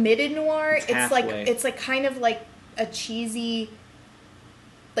serious committed noir. It's halfway. It's like kind of like a cheesy,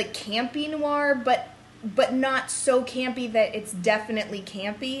 like campy noir, but not so campy that it's definitely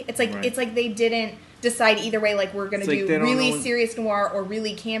campy. It's like Right. it's like they didn't decide either way. Like we're gonna It's like do they don't really know- serious noir or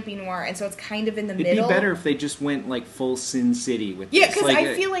really campy noir, and so it's kind of in the It'd middle. be better if they just went like full Sin City with Yeah, this. because Like,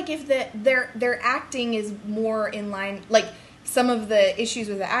 I feel like if their acting is more in line, like some of the issues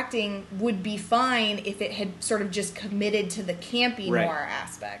with the acting would be fine if it had sort of just committed to the campy Right. noir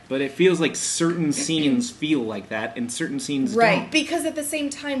aspect. But it feels like certain scenes feel like that, and certain scenes Right, don't. because at the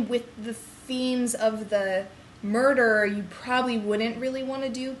same time, with the themes of the murder, you probably wouldn't really want to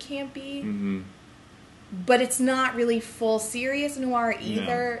do campy. Mm-hmm. But it's not really full serious noir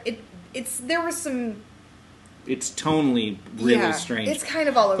either. It's there was some It's tonally really strange. It's kind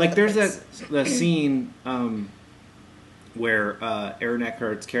of all over. Like the there's place. that scene where Aaron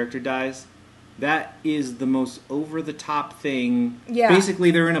Eckhart's character dies. That is the most over the top thing. Yeah.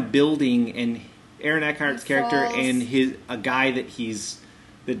 Basically, they're in a building, and Aaron Eckhart's He character falls. and a guy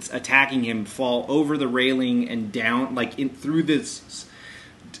that's attacking him fall over the railing and down through this.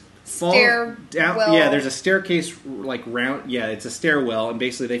 Fall down. Stairwell. Yeah, there's a staircase like round. Yeah, it's a stairwell, and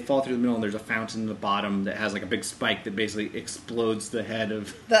basically they fall through the middle, and there's a fountain in the bottom that has like a big spike that basically explodes the head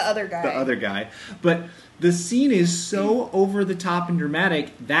of the other guy. But the scene is so over the top and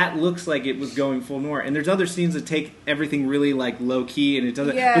dramatic that looks like it was going full noir. And there's other scenes that take everything really like low key, and it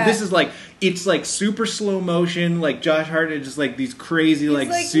doesn't. Yeah. But this is it's like super slow motion, like Josh Hartnett just like these crazy He's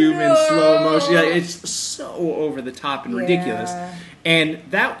like, zoom in "No." slow motion. Yeah, it's so over the top and ridiculous. Yeah. And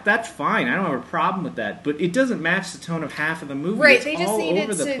that's fine. I don't have a problem with that. But it doesn't match the tone of half of the movie. Right, It's they just all needed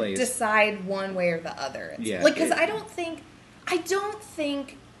over the to place. decide one way or the other. Yeah. Because I don't think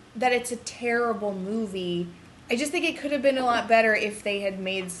that it's a terrible movie. I just think it could have been a lot better if they had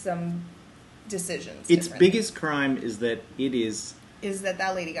made some decisions. Its differently. biggest crime is that it is. is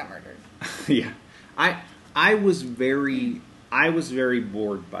that lady got murdered. Yeah, I was very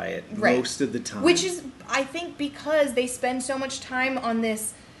bored by it Right. most of the time. Which is, I think, because they spend so much time on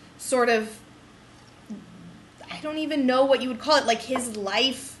this sort of, I don't even know what you would call it, like his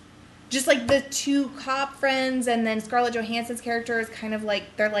life, just like the two cop friends, and then Scarlett Johansson's character is kind of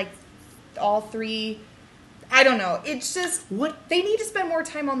like, they're like all three, I don't know. It's just, they need to spend more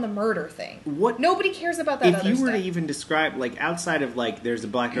time on the murder thing. Nobody cares about that if other you were stuff. to even describe, like, outside of like there's a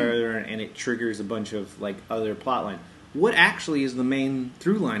black other and it triggers a bunch of like other plot line, what actually is the main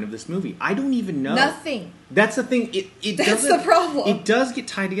through line of this movie? I don't even know. Nothing. That's the thing. That's the problem. It does get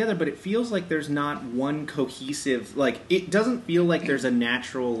tied together, but it feels like there's not one cohesive. Like it doesn't feel like there's a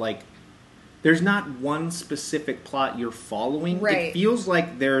natural like. There's not one specific plot you're following. Right. It feels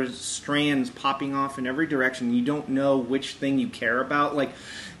like there's strands popping off in every direction. You don't know which thing you care about. Like,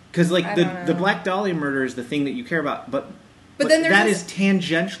 because like the Black Dahlia murder is the thing that you care about, but then there's that this- is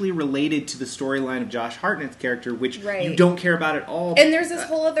tangentially related to the storyline of Josh Hartnett's character, which Right. you don't care about at all. And there's this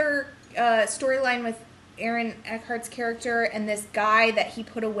whole other storyline with Aaron Eckhart's character and this guy that he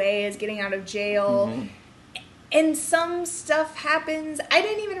put away is getting out of jail. Mm-hmm. And some stuff happens. I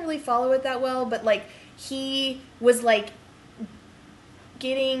didn't even really follow it that well, but like he was like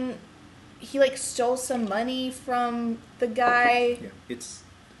he like stole some money from the guy.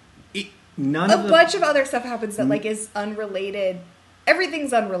 Yeah, none of A bunch of other stuff happens that like is unrelated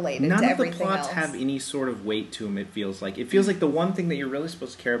everything's unrelated None to of the everything plots else. have any sort of weight to them. It feels like the one thing that you're really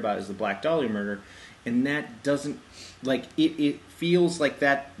supposed to care about is the Black Dahlia murder, and that doesn't like it. It feels like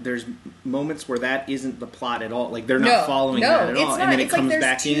that. There's moments where that isn't the plot at all. Like they're not following that at all, not. and then it It's comes like there's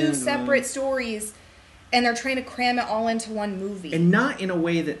back two in separate stories, and they're trying to cram it all into one movie. and not in a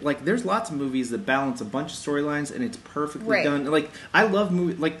way that like there's lots of movies that balance a bunch of storylines and it's perfectly Right. done. Like I love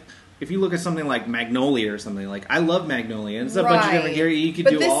movies like. If you look at something like Magnolia or something, like I love Magnolia, and it's a bunch of different Gary. You could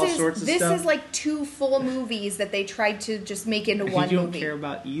do all sorts of stuff. This is like two full movies that they tried to just make into one movie. You don't care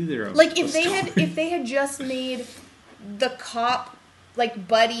about either of Like the if they had just made the cop, like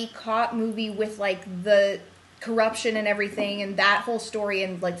buddy cop movie with like the corruption and everything and that whole story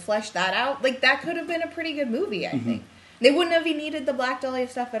and like fleshed that out, like that could have been a pretty good movie. I think they wouldn't have needed the Black Dahlia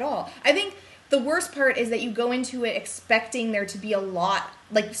stuff at all. I think the worst part is that you go into it expecting there to be a lot,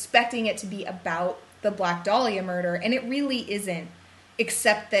 like expecting it to be about the Black Dahlia murder, and it really isn't,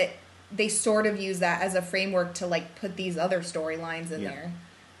 except that they sort of use that as a framework to like put these other storylines in there.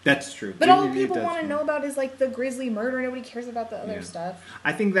 That's true. But all people want to know about is like the Grisly murder. Nobody cares about the other stuff.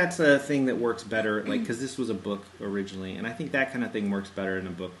 I think that's a thing that works better, like because this was a book originally, and I think that kind of thing works better in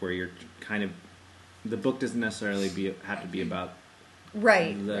a book where you're kind of the book doesn't necessarily have to be about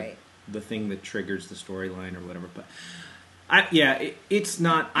Right. the thing that triggers the storyline or whatever. But it's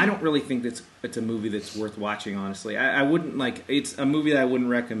not. I don't really think it's a movie that's worth watching. Honestly, I wouldn't like. It's a movie that I wouldn't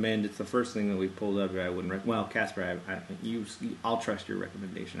recommend. It's the first thing that we pulled up. That I wouldn't. Well, Casper, I'll trust your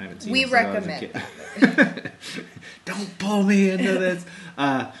recommendation. I haven't seen. We it since I was a recommend. kid. Don't pull me into this.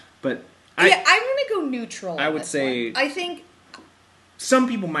 But I'm gonna go neutral. I on would this say one. I think. Some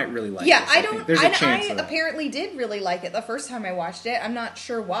people might really like it. Yeah, I think there's a chance I of that. apparently did really like it the first time I watched it. I'm not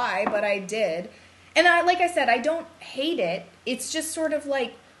sure why, but I did. And like I said, I don't hate it. It's just sort of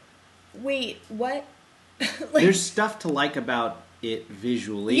like, wait, what? Like, There's stuff to like about it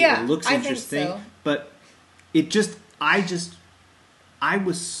visually. Yeah, it looks I think interesting, so. but I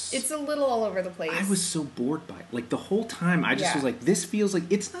was. it's a little all over the place. I was so bored by it. Like the whole time, I just Yeah. was like, "This feels like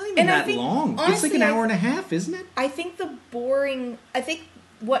it's not even And I that think, long. It's honestly, like an hour and a half, isn't it?" I think I think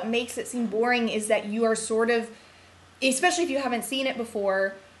what makes it seem boring is that you are sort of, especially if you haven't seen it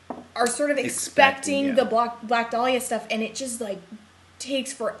before, are sort of expecting yeah. the Black Dahlia stuff, and it just like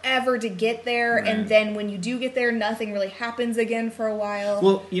takes forever to get there, Right. and then when you do get there, nothing really happens again for a while.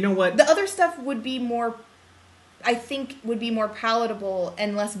 Well, you know what? The other stuff would be more, I think, would be more palatable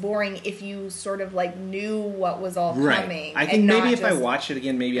and less boring if you sort of like knew what was all Right. coming. I and think maybe not if I just- watched it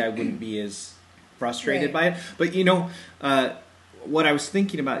again, maybe I wouldn't be as frustrated Right. by it. But what I was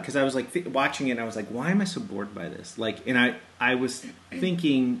thinking about, because I was like watching it, and I was like, why am I so bored by this? Like, and I was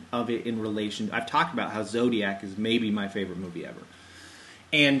thinking of it in relation. I've talked about how Zodiac is maybe my favorite movie ever,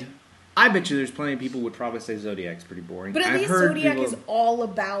 and I bet you there's plenty of people would probably say Zodiac's pretty boring. But at I've least heard Zodiac people- is all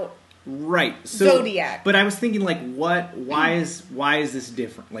about Right. So, Zodiac. But I was thinking, like, why is this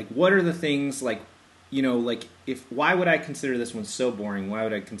different? Like, what are the things, like, like, why would I consider this one so boring? Why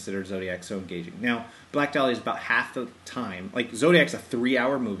would I consider Zodiac so engaging? Now, Black Dahlia is about half the time. Like, Zodiac's a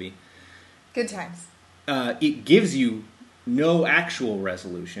 3-hour movie. good times. It gives you no actual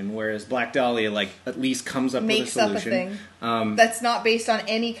resolution, whereas Black Dahlia, like, at least comes up Makes with a up a solution. thing that's not based on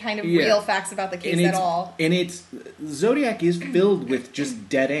any kind of Yeah. real facts about the case And at all. And it's Zodiac is filled with just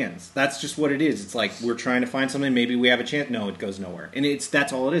dead ends. That's just what it is. It's like we're trying to find something. Maybe we have a chance. No, it goes nowhere. And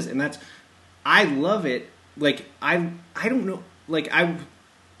that's all it is. And I love it. Like I don't know. Like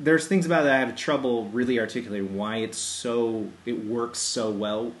there's things about it I have trouble really articulating why it works so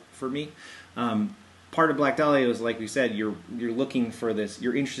well for me. Part of Black Dahlia is, like we said, you're looking for this.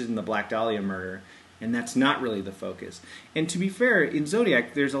 You're interested in the Black Dahlia murder, and that's not really the focus. And to be fair, in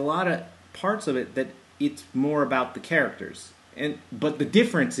Zodiac, there's a lot of parts of it that it's more about the characters. But the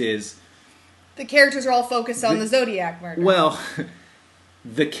difference is, The characters are all focused on the Zodiac murder. well,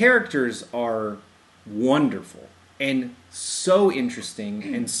 the characters are wonderful and so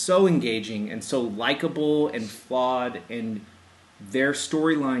interesting and so engaging and so likable and flawed, and their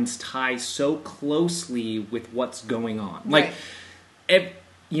storylines tie so closely with what's going on. Right. Like,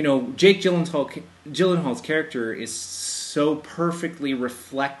 Jake Gyllenhaal's character is so perfectly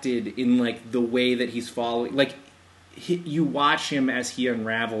reflected in like the way that he's following. Like, you watch him as he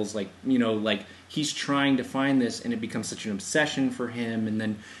unravels. Like, like he's trying to find this, and it becomes such an obsession for him. And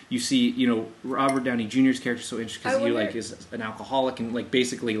then you see, Robert Downey Jr.'s character is so interesting because he like is an alcoholic, and like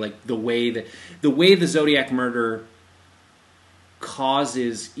basically like the way the Zodiac murder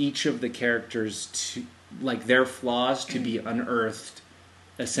causes each of the characters to, like, their flaws to be unearthed,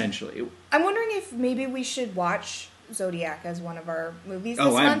 essentially. I'm wondering if maybe we should watch Zodiac as one of our movies this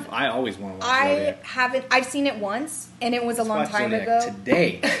Oh, month. I always want to watch I Zodiac. haven't. I've seen it once, and it was a long Let's watch time Zodiac ago.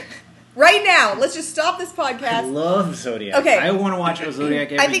 Today. Right now, let's just stop this I podcast. love Zodiac. Okay. I want to watch Zodiac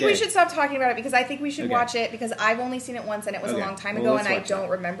every day. I think we should stop talking about it because I think we should Okay. watch it because I've only seen it once and it was a Okay. long time Well, ago let's and I watch don't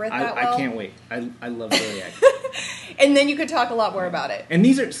it. remember it that well. I can't wait. I love Zodiac. And then you could talk a lot more about it. And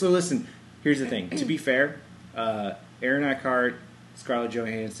these are, so listen, here's the thing. To be fair, Aaron Eckhart, Scarlett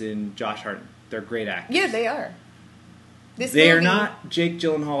Johansson, Josh Hart, they're great actors. Yeah, they are. This They are movie- not Jake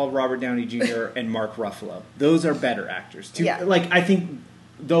Gyllenhaal, Robert Downey Jr., and Mark Ruffalo. Those are better actors. Yeah. Like, I think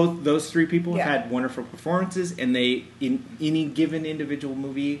those three people Yeah. have had wonderful performances, and they, in any given individual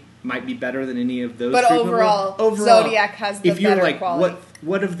movie, might be better than any of those But three overall, people. Zodiac has the if you're better like, quality.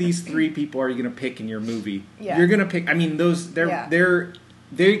 what of these three people are you going to pick in your movie? Yeah. You're going to pick, I mean, those, Yeah.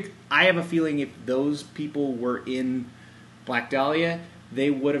 I have a feeling if those people were in Black Dahlia, they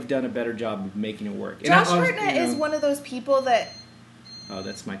would have done a better job of making it work. And Josh I was, Hartnett you know- is one of those people that Oh,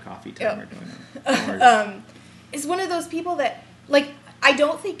 that's my coffee timer going on. is one of those people that, like, I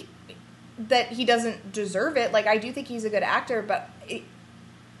don't think that he doesn't deserve it. Like, I do think he's a good actor, but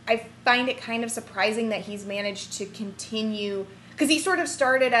I find it kind of surprising that he's managed to continue, because he sort of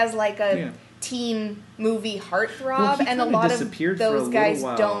started as like a Yeah. teen movie heartthrob, Well, he and a kinda lot of disappeared for a those little guys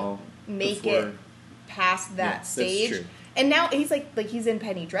while don't make before- it past that Yeah, that's stage. true. And now he's like he's in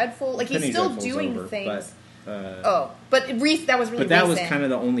Penny Dreadful, like he's Penny still Dreadful's doing over, things. But But Reese, that was really but that was recent. kind of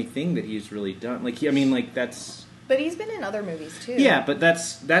the only thing that he's really done. Like, that's But he's been in other movies too. yeah, but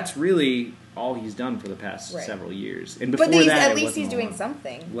that's really all he's done for the past Right. several years. And before But he's, that, at it least wasn't he's a doing lot.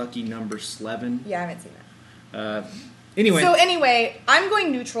 something. Lucky Number 11. Yeah, I haven't seen that. Anyway, So anyway, I'm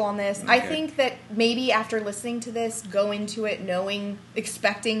going neutral on this. I Okay. think that maybe after listening to this, go into it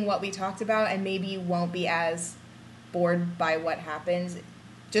expecting what we talked about, and maybe you won't be as bored by what happens.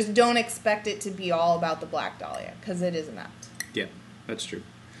 Just don't expect it to be all about the Black Dahlia, because it isn't that. yeah, that's true.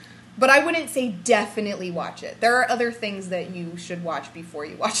 But I wouldn't say definitely watch it. There are other things that you should watch before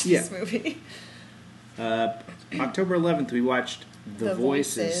you watch this Yeah. movie. October 11th, we watched The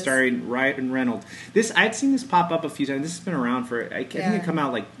Voices, Voices. starring Ryan Reynolds. I'd seen this pop up a few times. This has been around for, I think Yeah. it come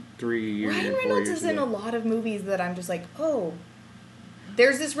out like 3 years Ryan or 4 Reynolds years is in ago. a lot of movies that I'm just like, oh,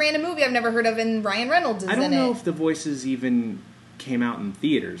 there's this random movie I've never heard of, and Ryan Reynolds is I don't in know it. if The Voices even came out in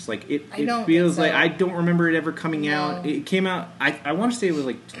theaters. Like it don't feels think so. like I don't remember it ever coming out. No. It came out. I want to say it was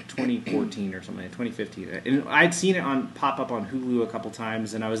like 2014 or something, like 2015. And I'd seen it pop up on Hulu a couple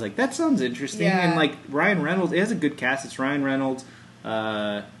times, and I was like, that sounds interesting. Yeah. And like Ryan Reynolds, it has a good cast. It's Ryan Reynolds,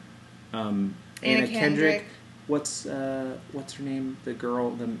 Anna Kendrick. What's her name? The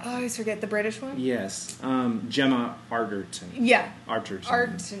girl. Oh, I always forget the British one. Yes, Gemma Arterton. Yeah, Arterton.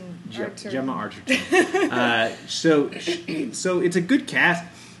 Arter. Gemma Arterton. So it's a good cast.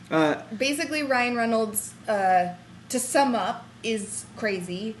 Basically, Ryan Reynolds, to sum up, is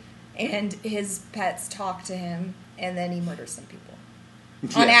crazy, and his pets talk to him, and then he murders some people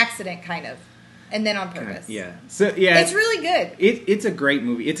on Yeah. accident, kind of, and then on purpose. Yeah. So yeah, It's really good. It's a great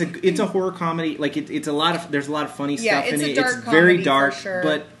movie. It's a horror comedy. Like it's a lot of there's a lot of funny Yeah, stuff it's in a it. dark It's very comedy, dark, for sure.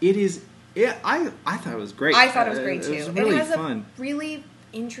 but it is. Yeah, I thought it was great. I thought it was great too. It was really has fun. a really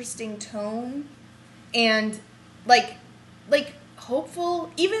interesting tone, and like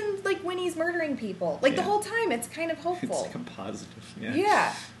hopeful. Even like when he's murdering people, like the Yeah. whole time, it's kind of hopeful. It's like a positive.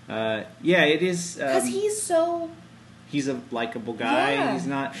 Yeah. Yeah, Yeah, it is. because he's so. He's a likable guy. Yeah. He's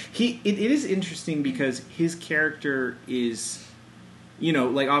not. It is interesting because his character is,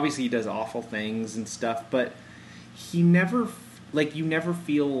 like obviously he does awful things and stuff, but he never, you never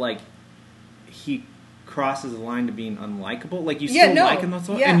feel like he crosses the line to being unlikable. Like you still like him,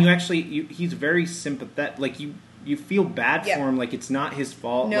 and you actually, he's very sympathetic. Like you feel bad for him. Like it's not his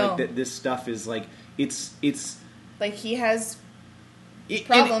fault. No. Like that this stuff is like it's. Like he has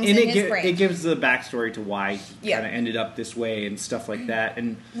problems in his brain. It gives the backstory to why he Yeah. kind of ended up this way and stuff like that.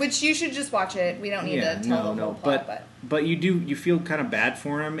 And Which you should just watch it. We don't need to tell the whole plot, but you feel kind of bad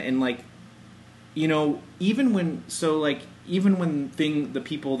for him, and even when the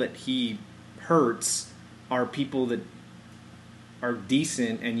people that he hurts are people that are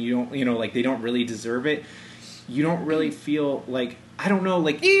decent, and you don't they don't really deserve it. You don't really feel like, I don't know,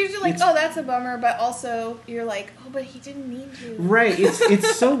 like you're usually like, it's- oh, that's a bummer, but also you're like, oh, but he didn't mean to. Right,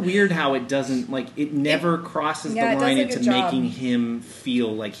 it's so weird how it doesn't, it never crosses Yeah, it the does line a into good job. making him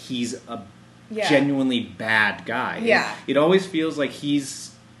feel like he's a Yeah. genuinely bad guy. Yeah. It always feels like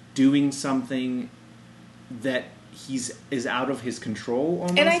he's doing something that is out of his control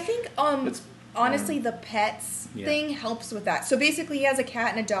almost. And I think, It's- honestly, the pets Yeah. thing helps with that. So basically, he has a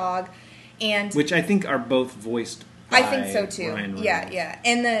cat and a dog, and Which I think are both voiced I think so too. Ryan Yeah, Reynolds. yeah.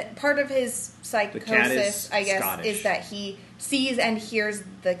 And the part of his cat is psychosis, I guess, Scottish. is that he sees and hears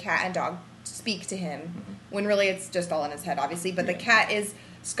the cat and dog speak to him, when really it's just all in his head, obviously. But the cat is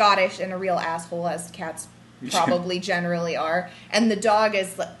Scottish and a real asshole, as cats probably generally are. And the dog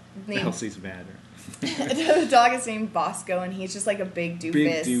is named... Elsie's bad. The dog is named Bosco, and he's just like a big doofus.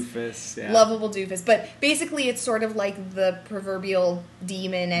 Big doofus, yeah. Lovable doofus. But basically it's sort of like the proverbial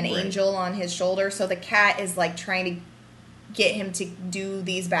demon and Right. angel on his shoulder. So the cat is like trying to get him to do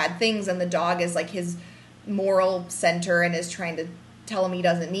these bad things, and the dog is like his moral center and is trying to tell him he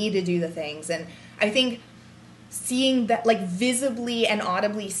doesn't need to do the things. And I think seeing that, like visibly and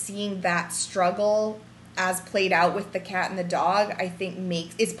audibly seeing that struggle as played out with the cat and the dog, I think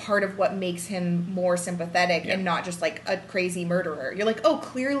is part of what makes him more sympathetic and not just like a crazy murderer. You're like, oh,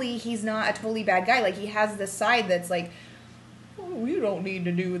 clearly he's not a totally bad guy. Like, he has this side that's like, oh, we don't need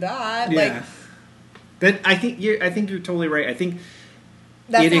to do that. Yeah. Like, I think you're totally right. I think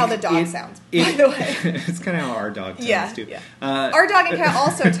that's how the dog sounds, by the way. It's kind of how our dog sounds too. Yeah. Our dog and cat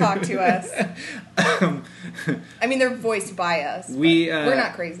also talk to us. I mean, they're voiced by us. We're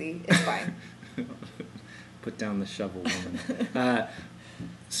not crazy. It's fine. Put down the shovel, woman.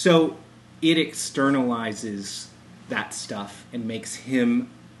 So it externalizes that stuff and makes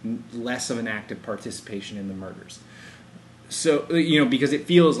him less of an active participation in the murders. So, because it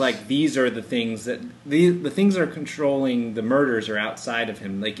feels like these are the things that the things that are controlling the murders are outside of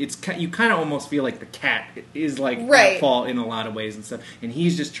him. Like, you kind of almost feel like the cat is like at fault in a lot of ways and stuff, and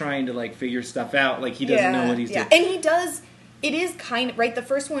he's just trying to like figure stuff out. Like, he doesn't know what he's doing. And he does. It is kind of right. The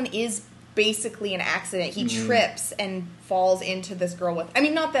first one is basically an accident. He trips and falls into this girl with... I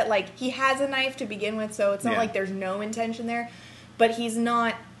mean, not that, like, he has a knife to begin with, so it's not like there's no intention there, but he's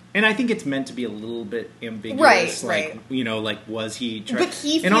not... And I think it's meant to be a little bit ambiguous. Right. Like, was he... But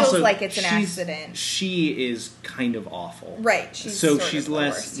he feels also, like it's an accident. She is kind of awful. Right. She's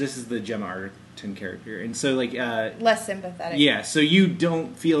less... This is the Gemma Arterton character. And so, like... less sympathetic. Yeah, so you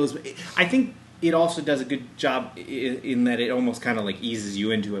don't feel as... I think... It also does a good job in that it almost kind of like eases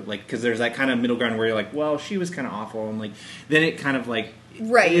you into it, like, because there's that kind of middle ground where you're like, well, she was kind of awful, and like then it kind of like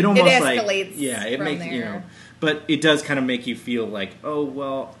it almost escalates. Like, it makes there. but it does kind of make you feel like, oh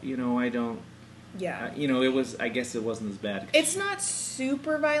well, I don't. Yeah. It was. I guess it wasn't as bad. It's not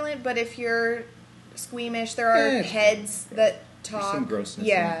super violent, but if you're squeamish, there are heads that talk. There's some grossness.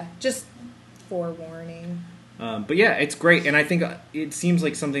 Yeah, just forewarning. But yeah, it's great, and I think it seems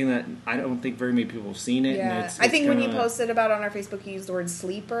like something that I don't think very many people have seen it. Yeah, and I think when you posted about it on our Facebook, you used the word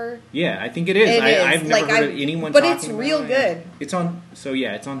sleeper. Yeah, I think it is. I've never heard of anyone but talking it's about real it. good. It's on. So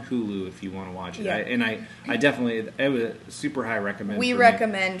yeah, it's on Hulu if you want to watch it. Yeah. I definitely, it was a super high recommend. We for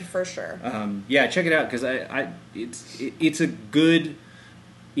recommend me. For sure. Yeah, check it out because it's a good.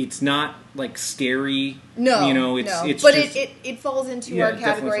 It's not like scary. No, it's but just, it falls into our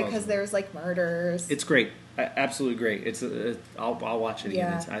category because there's like murders. It's great. Absolutely great. I'll watch it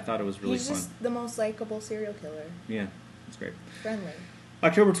again. I thought it was really fun. He's just the most likable serial killer. Yeah, it's great. Friendly.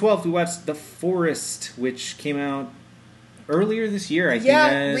 October 12th, we watched The Forest, which came out earlier this year, I think.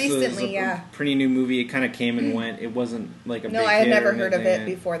 Yeah, recently, a pretty new movie. It kind of came and went. It wasn't like a big hit. No, I had never heard of it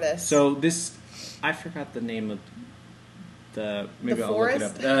before this. So I forgot the name of maybe I'll Forest?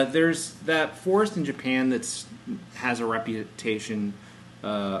 look it up. There's that forest in Japan has a reputation...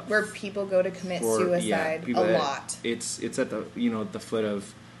 where people go to commit suicide a lot. It's at the the foot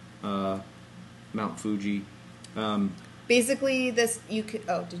of Mount Fuji. Basically, this you could.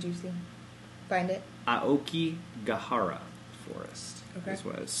 Oh, did you find it? Aokigahara Forest. Okay. Is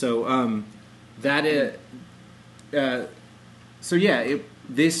what. So that is. So yeah,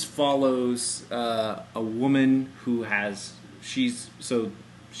 this follows a woman who has she's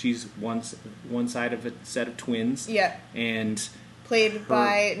one side of a set of twins. Yeah. And played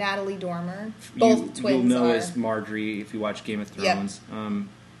by Natalie Dormer. Both twins you'll know are. as Marjorie if you watch Game of Yep. Thrones.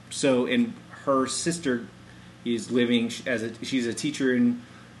 And her sister is living she's a teacher in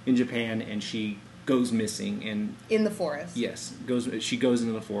Japan, and she goes missing and in the forest. Yes, she goes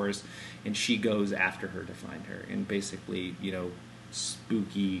into the forest, and she goes after her to find her, and basically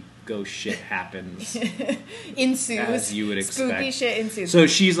spooky ghost shit happens. Ensues. As you would expect. Spooky shit ensues. So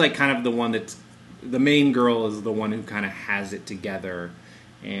she's like kind of the one that's the main girl is the one who kind of has it together,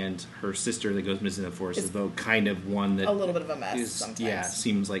 and her sister that goes missing in the forest is the kind of one that a little bit of a mess sometimes. Yeah,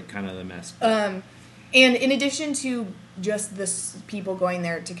 seems like kind of the mess. And in addition to just people going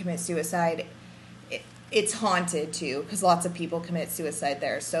there to commit suicide, it's haunted too because lots of people commit suicide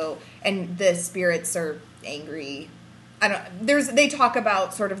there. So and the spirits are angry. They talk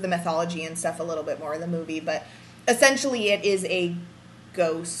about sort of the mythology and stuff a little bit more in the movie, but essentially it is a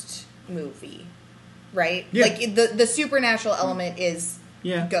ghost movie. right? Yeah. Like the supernatural element is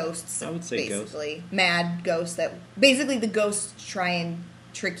Yeah. ghosts. I would say basically mad ghosts that basically the ghosts try and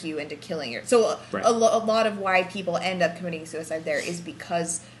trick you into killing your. So Right. a lot of why people end up committing suicide there is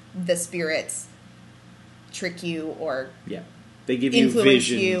because the spirits trick you or Yeah. They give you influence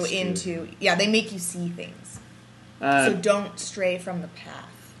visions you to- into they make you see things. Uh, So don't stray from the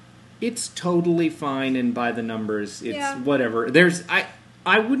path. It's totally fine and by the numbers. It's Yeah. whatever.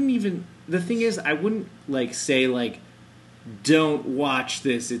 I wouldn't even. The thing is, I wouldn't like say like, don't watch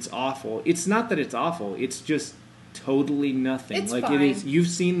this. It's awful. It's not that it's awful. It's just totally nothing. It's like fine. it is. You've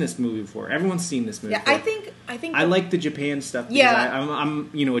seen this movie before. Everyone's seen this movie. Yeah, before. I think I like the Japan stuff. Because Yeah. I'm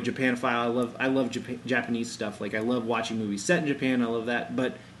a Japanophile. I love Japanese stuff. Like I love watching movies set in Japan. I love that.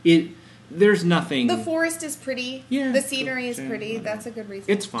 But there's nothing. the forest is pretty. Yeah, The scenery is yeah, pretty. whatever. That's a good reason.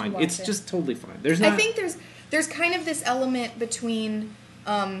 It's to fine. watch It's it. just totally fine. There's not. I think there's kind of this element between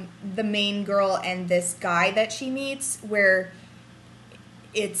the main girl and this guy that she meets where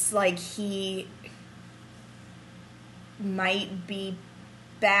it's like he might be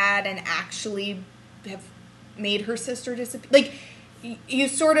bad and actually have made her sister disappear. Like you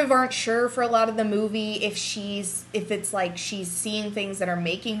sort of aren't sure for a lot of the movie if it's like she's seeing things that are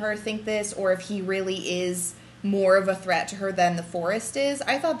making her think this, or if he really is more of a threat to her than the forest is.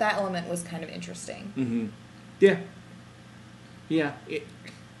 I thought that element was kind of interesting. Mm-hmm. Yeah. Yeah.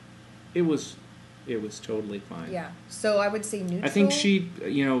 It was totally fine. Yeah. So I would say neutral. I think she,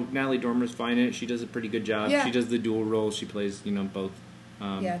 Natalie Dormer's fine in it. She does a pretty good job. Yeah. She does the dual role. She plays, both.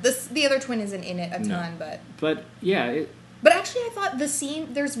 Yeah. The other twin isn't in it a ton, But yeah, But actually, I thought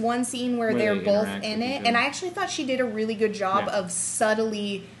there's one scene where they're they both interact in with each it, other. and I actually thought she did a really good job Yeah. of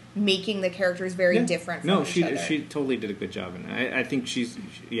subtly making the characters very different from each other. she totally did a good job in it. I think she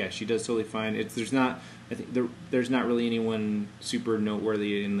does totally fine. There's not really anyone super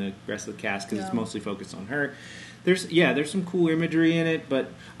noteworthy in the rest of the cast because it's No. mostly focused on her. There's some cool imagery in it, but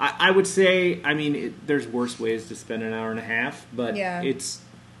I would say, there's worse ways to spend an hour and a half, but Yeah.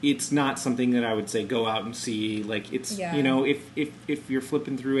 it's not something that I would say go out and see. Like it's if you're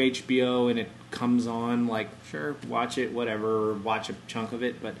flipping through HBO and it comes on, like sure, watch it, whatever, or watch a chunk of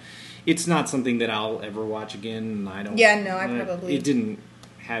it, but it's not something that I'll ever watch again. And I don't. Yeah, no, I probably it didn't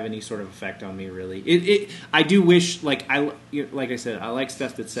have any sort of effect on me really. I do wish like I said, I like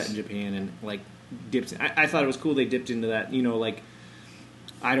stuff that's set in Japan and like dips. I thought it was cool they dipped into that. Like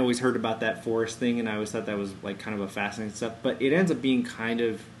I'd always heard about that forest thing, and I always thought that was like kind of a fascinating stuff. But it ends up being kind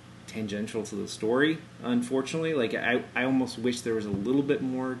of tangential to the story, unfortunately. Like I almost wish there was a little bit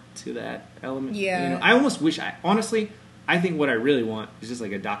more to that element. Yeah. I almost wish I think what I really want is just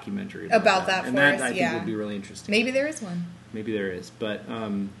like a documentary About that and forest, that I think would be really interesting. Maybe there is one. Maybe there is, but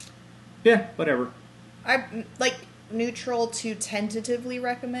yeah, whatever. I like neutral to tentatively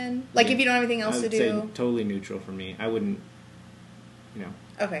recommend. Like if you don't have anything else I to would do. say totally neutral for me. I wouldn't,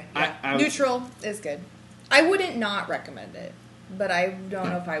 Okay. I- Yeah. I would- Neutral is good. I wouldn't not recommend it, but I don't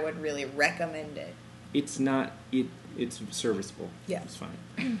know if I would really recommend it. It's not. It's serviceable. Yeah. It's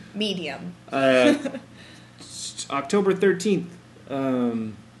fine. Medium. October 13th,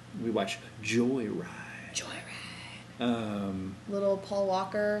 we watch Joyride. Little Paul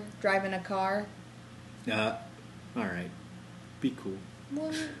Walker driving a car. All right, be cool.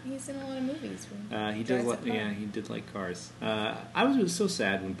 Well, he's in a lot of movies. He Drives does. a car. Yeah, he did like cars. I was so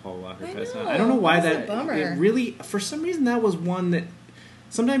sad when Paul Walker I passed know. out. I don't know why That was that. a bummer. It really, for some reason, that was one that.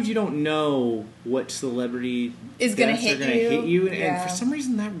 Sometimes you don't know what celebrity Is gonna deaths are hit gonna you. hit you, and Yeah. for some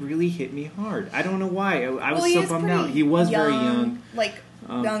reason that really hit me hard. I don't know why. I was Well, he so is bummed pretty out. He was very young. Like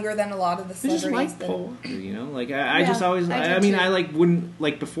younger than a lot of the I just celebrities. like that- Paul Walker, Like I Yeah, just always. I do I mean, too. I like wouldn't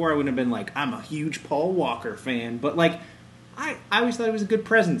like before. I wouldn't have been like I'm a huge Paul Walker fan, but like I always thought he was a good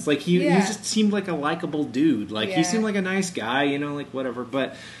presence. Like he Yeah. just seemed like a likable dude. Like Yeah. he seemed like a nice guy, like whatever.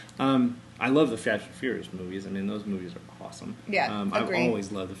 But I love the Fast and Furious movies. I mean, those movies are awesome. Yeah, I've agreed.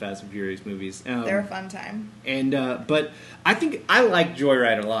 always loved the Fast and Furious movies. They're a fun time. And but I think I like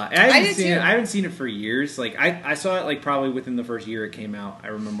Joyride a lot. I haven't did seen too. it. I haven't seen it for years. Like I saw it like probably within the first year it came out. I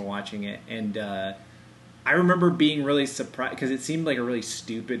remember watching it, and I remember being really surprised because it seemed like a really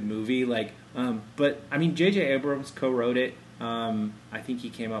stupid movie. Like, but I mean, J.J. Abrams co-wrote it. I think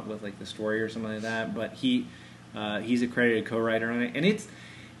he came up with like the story or something like that. But he's a credited co-writer on it, and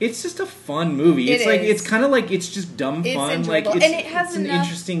it's just a fun movie. It It's like is. it's kind of like it's just dumb It's fun. enjoyable. Like it's, And it has it's an enough-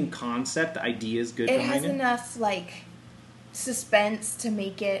 interesting concept. The idea is good. It behind has enough like suspense to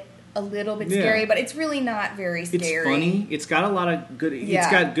make it a little bit Yeah. scary, but it's really not very scary. It's funny. It's got a lot of good. Yeah.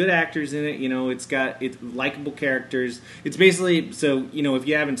 It's got good actors in it. It's likable characters. It's basically so if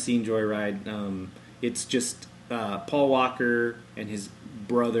you haven't seen Joyride, it's just Paul Walker and his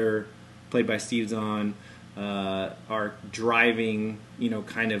brother played by Steve Zahn, are driving,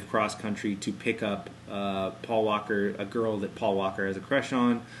 kind of cross country to pick up Paul Walker, a girl that Paul Walker has a crush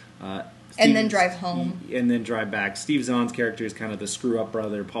on. And then drive home. And then drive back. Steve Zahn's character is kind of the screw-up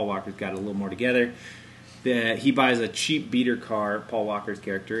brother. Paul Walker's got a little more together. He buys a cheap beater car, Paul Walker's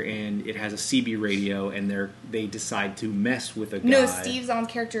character, and it has a CB radio, and they decide to mess with a guy. No, Steve Zahn's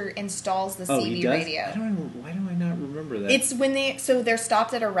character installs the CB radio. Why do I not remember that? It's when they're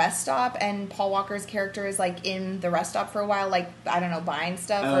stopped at a rest stop, and Paul Walker's character is like in the rest stop for a while, like, I don't know, buying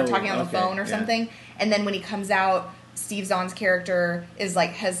stuff or talking on the phone or something. And then when he comes out, Steve Zahn's character is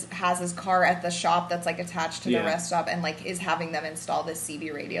like has his car at the shop that's like attached to the rest stop, and like is having them install this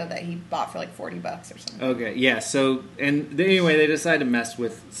CB radio that he bought for like $40 or something. Okay, yeah. So anyway, they decide to mess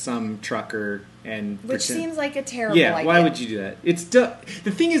with some trucker which seems like a terrible idea. Yeah, why would you do that? It's the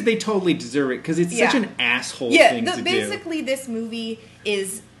thing is they totally deserve it because it's such an asshole thing to do. Basically, this movie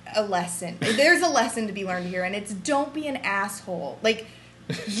is a lesson. There's a lesson to be learned here, and it's don't be an asshole. Like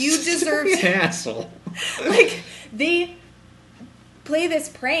you deserve an asshole. Like they play this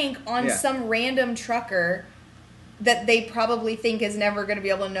prank on some random trucker that they probably think is never going to be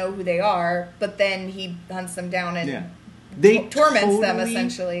able to know who they are, but then he hunts them down and they torments them.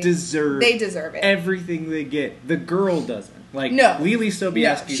 Essentially, they deserve it. Everything they get. The girl doesn't. Like no, Lily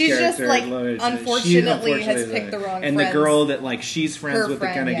Sobieski's she's character, just like unfortunately has picked the wrong. And the girl that like she's friends with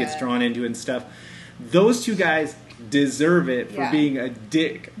that kind of gets drawn into and stuff. Those two guys deserve it for being a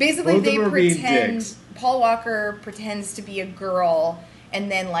dick. Basically, they pretend. Paul Walker pretends to be a girl, and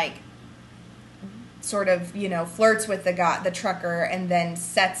then like sort of flirts with the trucker, and then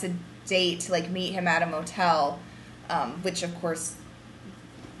sets a date to like meet him at a motel, which of course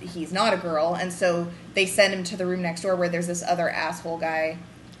he's not a girl, and so they send him to the room next door where there's this other asshole guy.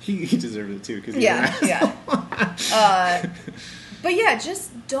 He deserves it too because he's an asshole. But yeah,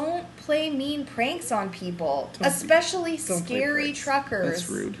 just don't play mean pranks on people, especially scary truckers. That's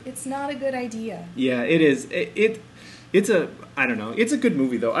rude. It's not a good idea. Yeah, it is. It's I don't know. It's a good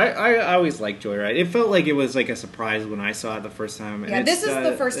movie though. I always liked Joyride. It felt like it was like a surprise when I saw it the first time. And this is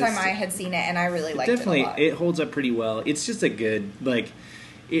the first time I had seen it, and I really liked it a lot. It holds up pretty well. It's just a good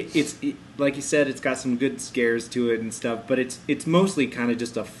It's like you said, it's got some good scares to it and stuff, but it's mostly kind of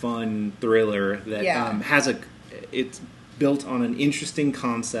just a fun thriller that it's built on an interesting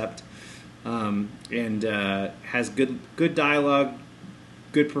concept, and has good dialogue,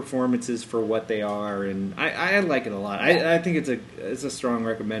 good performances for what they are, and I like it a lot. I think it's a strong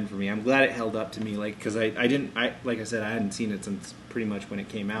recommend for me. I'm glad it held up to me, because I hadn't seen it since pretty much when it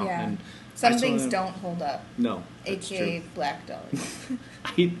came out. Yeah. And some things don't hold up. No, AKA Black Dog.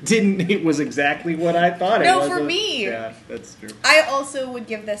 It was exactly what I thought it was. No, for me. Yeah, that's true. I also would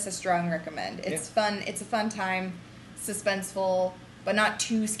give this a strong recommend. It's fun. It's a fun time. Suspenseful, but not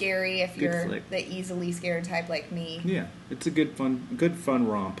too scary if you're the easily scared type like me. Yeah, it's a good fun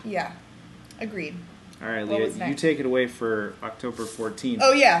romp. Yeah, agreed. All right, Leah, you take it away for October 14th.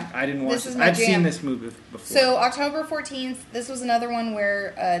 Oh yeah, I didn't watch this. I've seen this movie before. So October 14th, this was another one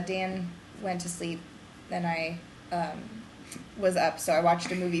where Dan went to sleep, and I was up, so I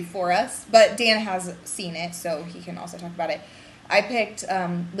watched a movie for us. But Dan has seen it, so he can also talk about it. I picked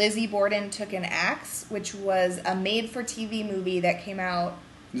Lizzie Borden Took an Axe, which was a made-for-TV movie that came out...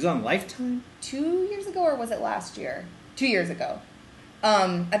 It was on Lifetime? 2 years ago, or was it last year? 2 years ago.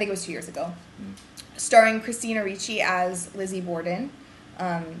 I think it was 2 years ago. Starring Christina Ricci as Lizzie Borden.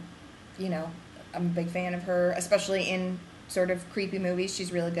 I'm a big fan of her, especially in sort of creepy movies.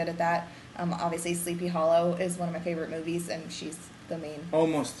 She's really good at that. Obviously, Sleepy Hollow is one of my favorite movies, and she's the main...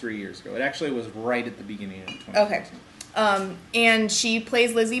 Almost 3 years ago. It actually was right at the beginning of 2014. Okay. And she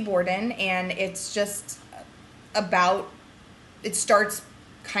plays Lizzie Borden, and it's just about... It starts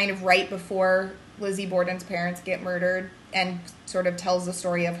kind of right before Lizzie Borden's parents get murdered, and sort of tells the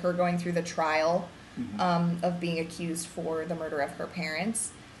story of her going through the trial of being accused for the murder of her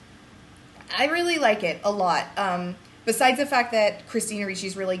parents. I really like it a lot. Besides the fact that Christina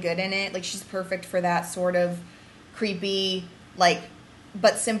Ricci's really good in it, like she's perfect for that sort of creepy,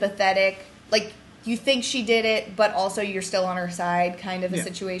 but sympathetic, you think she did it, but also you're still on her side kind of a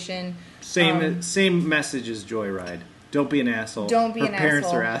situation. Same message as Joyride. Don't be an asshole. Don't be an asshole. Her parents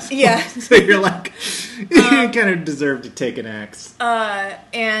are assholes. Yeah. So you're like, you kind of deserve to take an axe. I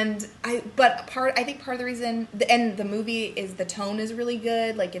think part of the reason, and the movie is the tone is really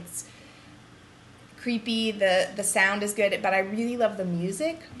good. Like it's creepy. The sound is good, but I really love the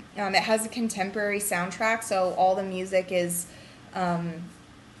music. It has a contemporary soundtrack, so all the music is,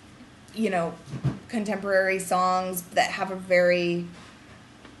 contemporary songs that have a very...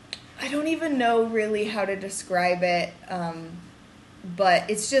 I don't even know really how to describe it, but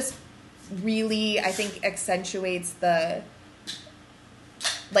it's just really, I think, accentuates the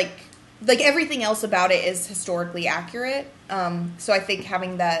like everything else about it is historically accurate. So I think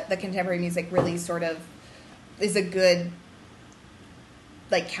having the contemporary music really sort of is a good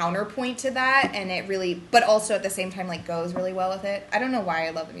like counterpoint to that, and it really, but also at the same time like goes really well with it. I don't know why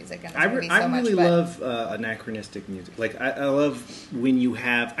I love the music in this movie so much. I really love anachronistic music. Like I love when you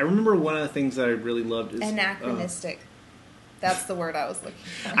have. I remember one of the things that I really loved is anachronistic. That's the word I was looking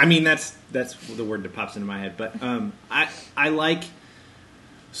for. I mean, that's the word that pops into my head. But I like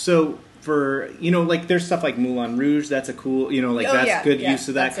so. For, like there's stuff like Moulin Rouge, that's a cool, that's good use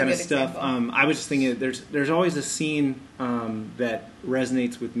of that kind of stuff. I was just thinking there's always a scene that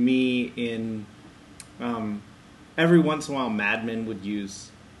resonates with me in every once in a while Mad Men would use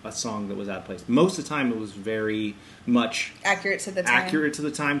a song that was out of place. Most of the time it was very much accurate to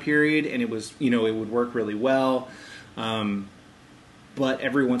the time period, and it was, it would work really well. But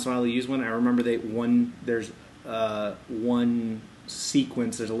every once in a while they use one. I remember there's one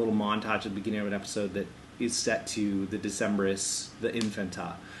sequence, there's a little montage at the beginning of an episode that is set to the Decemberists, the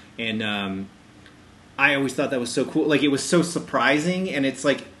Infanta, and I always thought that was so cool. Like, it was so surprising, and it's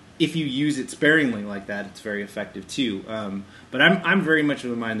like if you use it sparingly like that, it's very effective too. But I'm very much of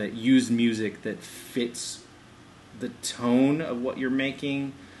the mind that use music that fits the tone of what you're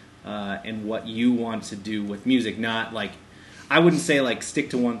making and what you want to do with music, not like. I wouldn't say, like,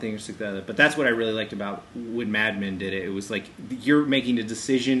 stick to one thing or stick to the other, but that's what I really liked about when Mad Men did it. It was like you're making a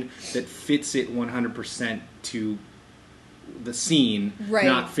decision that fits it 100% to the scene, right.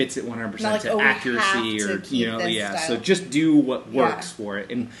 Not fits it 100% like, to accuracy or, style. So just do what works for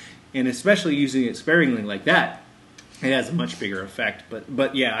it. And especially using it sparingly like that, it has a much bigger effect.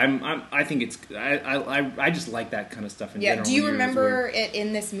 But yeah, I think it's, I just like that kind of stuff in general. Do you remember it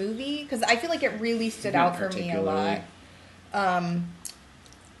in this movie? Because I feel like it really stood out for me a lot. I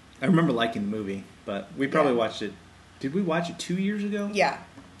remember liking the movie, but we probably watched it. Did we watch it 2 years ago? Yeah.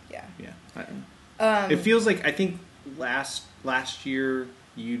 It feels like, I think last year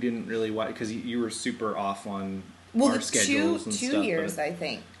you didn't really watch because you were super off on our schedules and stuff. 2 years, I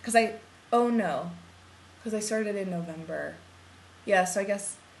think. Because I started in November. Yeah, so I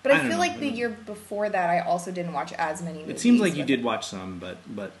guess. But I feel like the year before that, I also didn't watch as many movies. It seems like you did watch some, but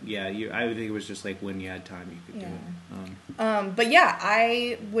yeah, I think it was just like when you had time, you could do it. But yeah,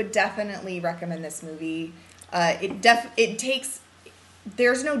 I would definitely recommend this movie. It takes.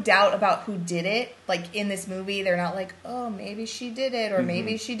 There's no doubt about who did it. Like in this movie, they're not like, oh, maybe she did it or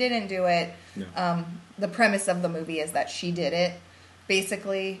maybe she didn't do it. No. The premise of the movie is that she did it.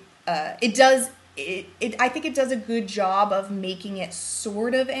 Basically, it does. I think it does a good job of making it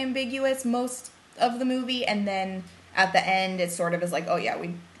sort of ambiguous most of the movie, and then at the end it sort of is like, oh yeah,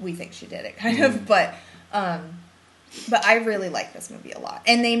 we think she did it, kind of. But I really like this movie a lot,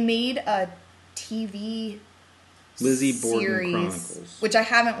 and they made a TV Lizzie Borden series, Chronicles, which I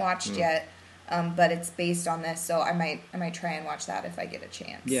haven't watched yet, but it's based on this, so I might try and watch that if I get a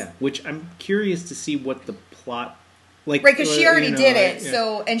chance. Yeah, which I'm curious to see what the plot. Like, right, because she already did it,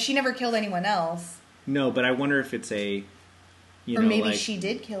 so, and she never killed anyone else. No, but I wonder if it's a, or maybe she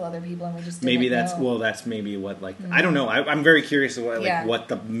did kill other people and we just didn't know. That's maybe what, like, I don't know. I'm very curious of what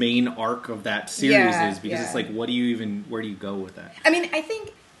the main arc of that series is, because it's like, where do you go with that? I mean, I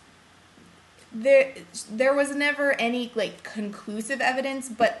think there was never any, like, conclusive evidence,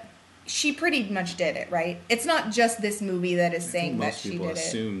 but she pretty much did it, right? It's not just this movie that is saying that she did it. Most people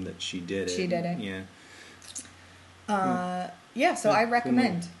assume that she did it. She did it. Yeah. So I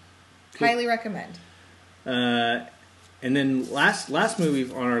recommend. Cool. Highly recommend. And then last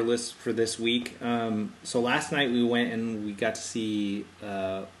movie on our list for this week. So last night we went and we got to see.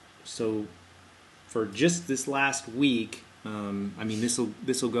 So for just this last week, I mean this will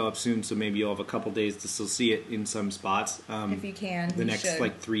go up soon, so maybe you'll have a couple days to still see it in some spots. If you can, the next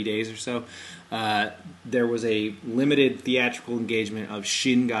like 3 days or so. There was a limited theatrical engagement of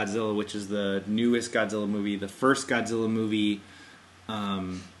Shin Godzilla, which is the newest Godzilla movie, the first Godzilla movie,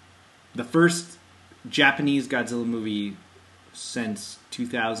 the first Japanese Godzilla movie since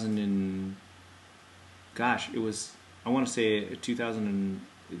 2000 and it was, I want to say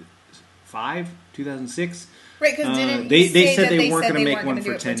 2005, 2006. Right, because they said they weren't going to make one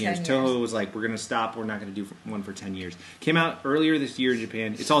for 10 years. Toho was like, we're going to stop. We're not going to do one for 10 years. Came out earlier this year in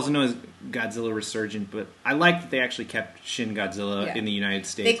Japan. It's also known as Godzilla Resurgent, but I like that they actually kept Shin Godzilla in the United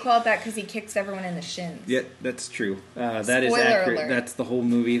States. They call it that because he kicks everyone in the shins. Yeah, that's true. That is accurate. Alert. That's the whole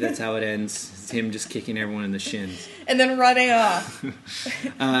movie. That's how it ends. It's him just kicking everyone in the shins. And then running off.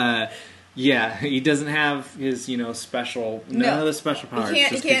 Yeah, he doesn't have his, special, none of the special powers.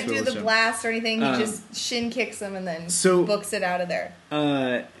 He can't do the blast or anything. He just shin kicks him and then books it out of there.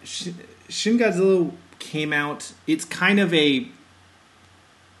 Shin Godzilla came out. It's kind of it's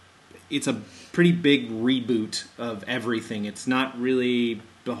a pretty big reboot of everything. It's not really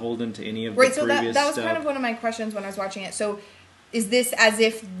beholden to any of the previous stuff. Right, so that was stuff. kind of one of my questions when I was watching it. So, is this as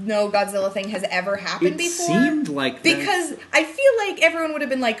if no Godzilla thing has ever happened before? It seemed like that. Because I feel like everyone would have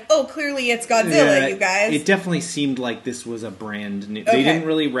been like, oh, clearly it's Godzilla, you guys. It definitely seemed like this was a brand new. Okay. They didn't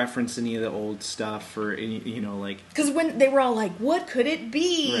really reference any of the old stuff or any, like... Because when they were all like, what could it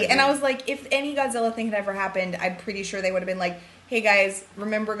be? Right, and I was like, if any Godzilla thing had ever happened, I'm pretty sure they would have been like, hey guys,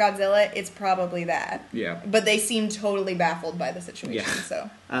 remember Godzilla? It's probably that. Yeah. But they seemed totally baffled by the situation, so...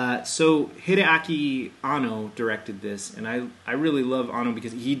 So Hideaki Anno directed this, and I really love Anno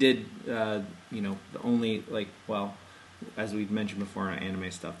because he did, the only, as we mentioned before on anime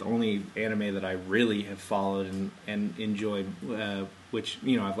stuff, the only anime that I really have followed and enjoyed, which,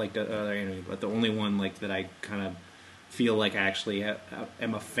 I've liked other anime, but the only one, that I kind of feel like I actually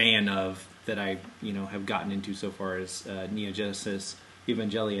am a fan of that I, have gotten into so far is Neon Genesis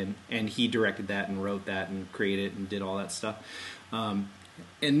Evangelion, and he directed that and wrote that and created it and did all that stuff. And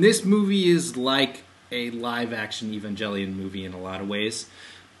this movie is like a live-action Evangelion movie in a lot of ways.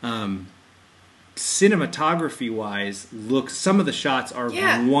 Cinematography-wise, some of the shots are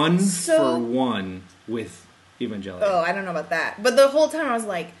one for one with Evangelion. Oh, I don't know about that. But the whole time I was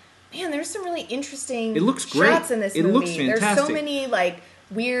like, man, there's some really interesting It looks great. shots in this movie. It looks fantastic. There's so many,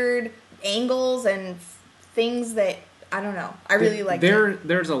 weird angles and things that, I don't know. I really like it.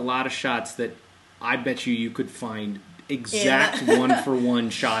 There's a lot of shots that I bet you could find exact one-for-one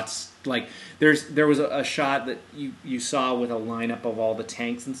shots. Like, there was a shot that you saw with a lineup of all the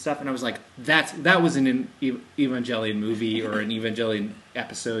tanks and stuff, and I was like, that was in an Evangelion movie or an Evangelion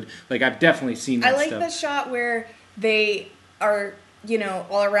episode. Like, I've definitely seen that stuff. I like the shot where they are,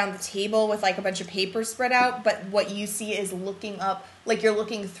 all around the table with, a bunch of paper spread out, but what you see is looking up, you're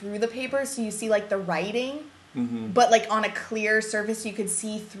looking through the paper, so you see, the writing. Mm-hmm. But on a clear surface you could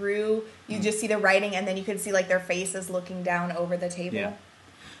see through, you just see the writing, and then you could see their faces looking down over the table.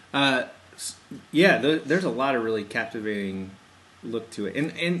 There's a lot of really captivating look to it,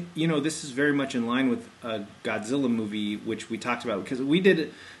 and this is very much in line with a Godzilla movie, which we talked about because we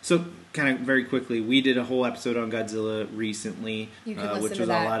did so kind of very quickly. We did a whole episode on Godzilla recently, which was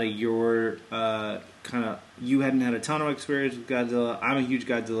a lot of your you hadn't had a ton of experience with Godzilla. I'm a huge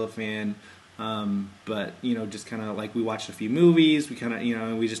Godzilla fan. But, just kind of we watched a few movies, we kind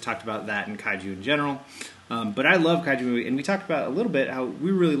of, we just talked about that and kaiju in general. But I love kaiju movie, and we talked about a little bit how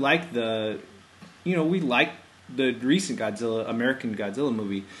we really like the recent American Godzilla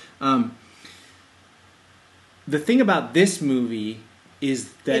movie. The thing about this movie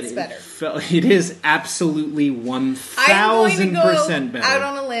is that it's better. It is absolutely 1,000% better. Out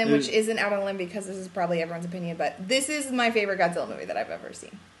on a limb, which isn't out on a limb because this is probably everyone's opinion, but this is my favorite Godzilla movie that I've ever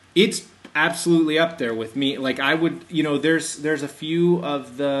seen. It's absolutely up there with me. I would, there's a few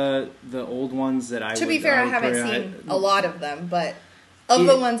of the old ones that I. To be fair, I haven't seen a lot of them, but of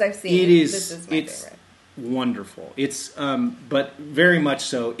the ones I've seen, this is my favorite. Wonderful. It's but very much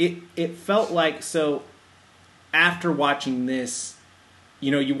so. It felt like so. After watching this,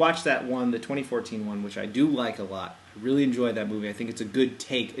 you watch that one, the 2014 one, which I do like a lot. I really enjoy that movie. I think it's a good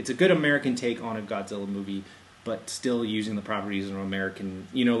take. It's a good American take on a Godzilla movie, but still using the properties of an American,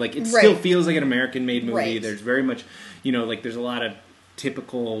 it still feels like an American-made movie. Right. There's very much, there's a lot of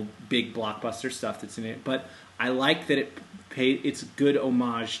typical big blockbuster stuff that's in it. But I like that it's a good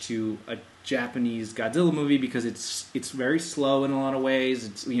homage to a Japanese Godzilla movie because it's very slow in a lot of ways.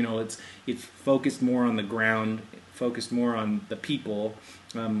 It's focused more on the ground, focused more on the people,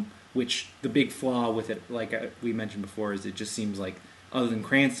 which the big flaw with it, like we mentioned before, is it just seems like other than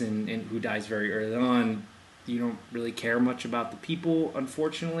Cranston, who dies very early on, you don't really care much about the people,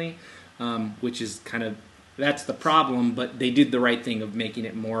 unfortunately, which is that's the problem, but they did the right thing of making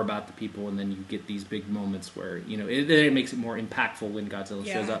it more about the people, and then you get these big moments where, it makes it more impactful when Godzilla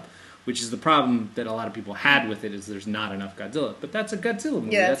shows up, which is the problem that a lot of people had with it, is there's not enough Godzilla. But that's a Godzilla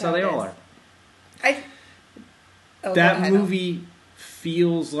movie. Yeah, that's how they all are. That movie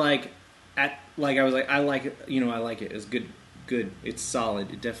feels like, I like it, I like it. It's good. It's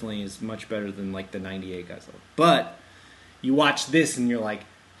solid. It definitely is much better than the 98 Godzilla. But you watch this and you're like,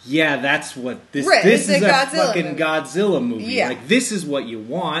 yeah, that's what this this is a fucking Godzilla movie. Yeah. This is what you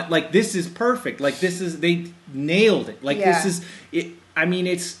want. This is perfect. They nailed it. This is it. I mean,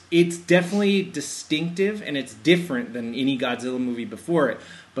 it's definitely distinctive and it's different than any Godzilla movie before it.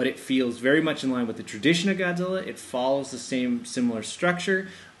 But it feels very much in line with the tradition of Godzilla. It follows the similar structure.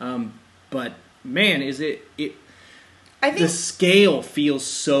 But man, is it I think the scale feels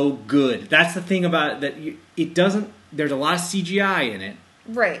so good. That's the thing about it, that it doesn't. There's a lot of CGI in it,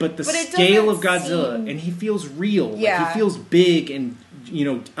 Right. But the it scale of doesn't Godzilla, seem- and he feels real. Yeah. Like, he feels big and,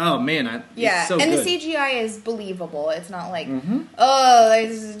 oh man, Yeah, it's so and good. the CGI is believable. It's not like, oh,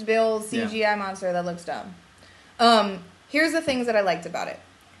 there's this big old CGI monster that looks dumb. Here's the things that I liked about it.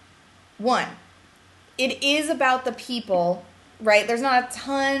 One, it is about the people, right? There's not a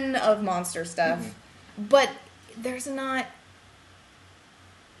ton of monster stuff, but there's not...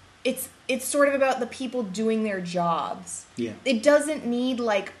 It's sort of about the people doing their jobs. Yeah. It doesn't need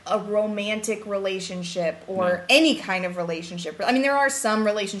like a romantic relationship or any kind of relationship. I mean, there are some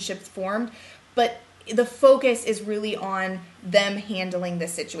relationships formed, but the focus is really on them handling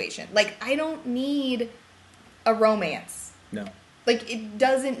this situation. Like, I don't need a romance. No. Like, it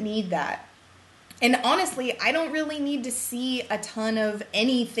doesn't need that. And honestly, I don't really need to see a ton of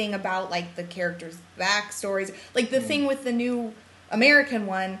anything about, like, the characters' backstories. Like, the thing with the new American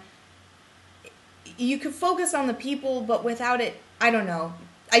one, you could focus on the people, but without it, I don't know.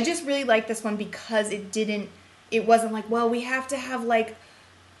 I just really like this one because it wasn't like, well, we have to have, like,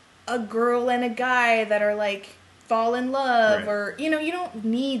 a girl and a guy that are, like, fall in love, or, you don't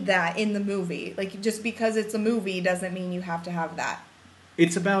need that in the movie. Like, just because it's a movie doesn't mean you have to have that.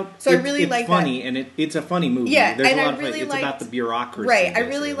 It's about... So I really like funny, that. and it's a funny movie. Yeah, There's and a lot I of really it's liked... about the bureaucracy. Right, I basically.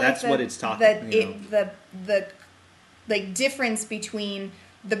 really like That's what it's talking that the like, difference between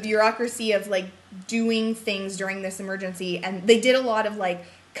the bureaucracy of, like, doing things during this emergency, and they did a lot of, like,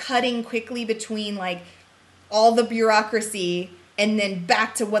 cutting quickly between, like, all the bureaucracy and then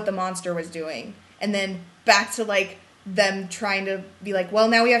back to what the monster was doing. And then back to, like, them trying to be like, well,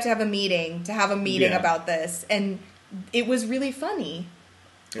 now we have to have a meeting about this. And it was really funny.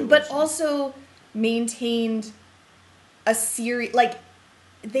 But also maintained a series... Like,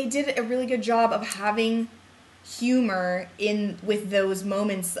 they did a really good job of having humor with those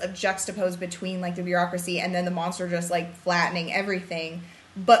moments of juxtaposed between, like, the bureaucracy and then the monster just, like, flattening everything,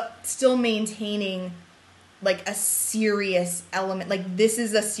 but still maintaining, like, a serious element. Like, this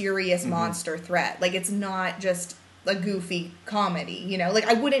is a serious monster threat. Like, it's not just a goofy comedy, Like,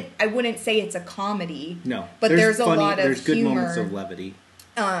 I wouldn't say it's a comedy. No. But there's a lot of There's good humor. moments of levity.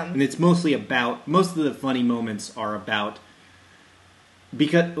 And it's mostly about... Most of the funny moments are about...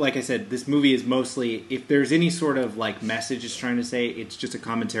 Because, like I said, this movie is mostly... If there's any sort of, like, message it's trying to say, it's just a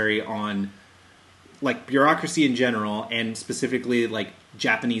commentary on, like, bureaucracy in general, and specifically, like,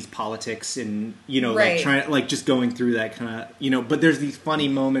 Japanese politics and, like, trying... Like, just going through that kind of... But there's these funny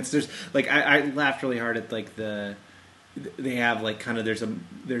moments. There's... Like, I laughed really hard at, like, they have, like, kind of...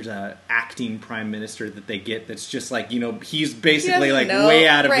 There's a acting prime minister that they get that's just, like, he's basically, like, way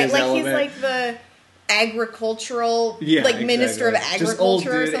out of his element. He's, like, the... agricultural, exactly. Minister of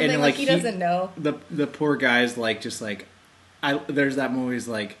Agriculture or something. And, like, he doesn't know. The poor guy's like, just like, there's that moment he's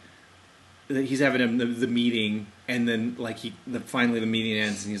like, he's having the meeting, and then, like, finally the meeting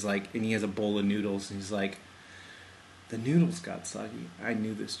ends, and he's like, and he has a bowl of noodles, and he's like, the noodles got soggy. I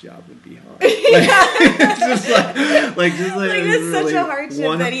knew this job would be hard. It's just like it's really such a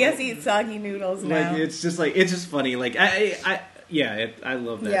hardship that he has to eat soggy noodles now. Like, it's just funny. Like, I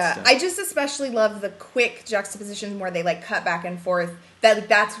love that stuff. I just especially love the quick juxtapositions where they, like, cut back and forth.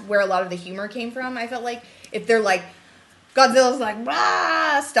 That's where a lot of the humor came from. I felt like if they're like, Godzilla's like,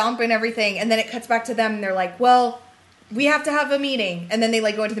 rah, stomping everything, and then it cuts back to them, and they're like, well, we have to have a meeting. And then they,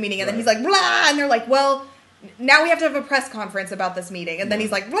 like, go into the meeting, and then he's like, blah, and they're like, well, now we have to have a press conference about this meeting. And then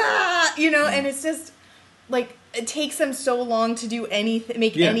he's like, blah, and it's just, like, it takes him so long to do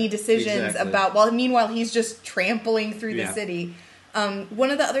make any decisions about... Well, meanwhile, he's just trampling through the city.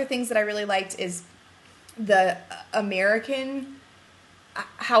 One of the other things that I really liked is the American...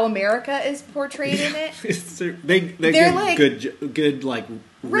 How America is portrayed in it. They're get, like, good, like,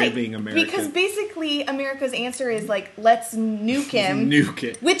 ribbing America. Because basically, America's answer is, like, let's nuke him. Nuke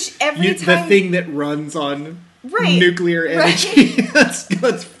it. Which every time... The thing that runs on... nuclear energy.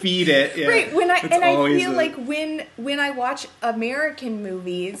 let's feed it. Yeah. Right. I feel like when I watch American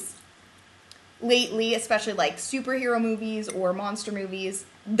movies lately, especially, like, superhero movies or monster movies,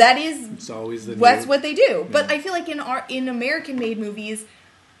 that's what they do. Yeah. But I feel like in American made movies,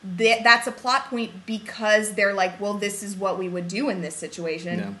 that's a plot point because they're like, well, this is what we would do in this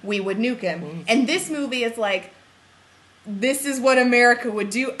situation. Yeah. We would nuke him. Well, and this movie is like, this is what America would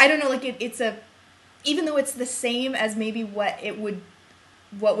do. I don't know, like, even though it's the same as maybe what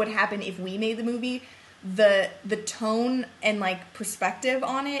would happen if we made the movie, the tone and, like, perspective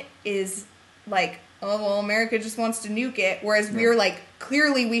on it is like, oh, well, America just wants to nuke it, whereas we're like,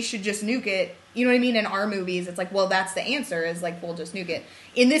 clearly we should just nuke it. You know what I mean? In our movies, it's like, well, that's the answer, is like, we'll just nuke it.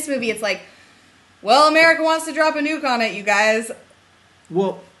 In this movie, it's like, well, America wants to drop a nuke on it, you guys.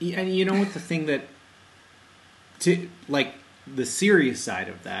 Well, and you know what the thing that, the serious side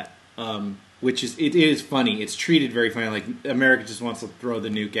of that, which it is funny. It's treated very funny. Like America just wants to throw the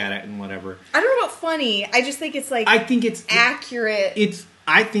nuke at it and whatever. I don't know about funny. I just think it's like I think it's accurate.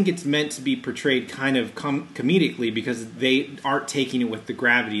 I think it's meant to be portrayed kind of comedically because they aren't taking it with the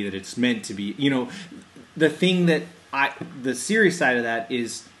gravity that it's meant to be. You know, the thing that the serious side of that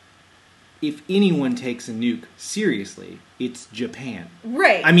is, if anyone takes a nuke seriously, it's Japan.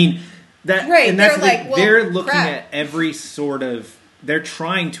 Right. I mean, that right. and that's they're like, well, they're looking crap. at every sort of. They're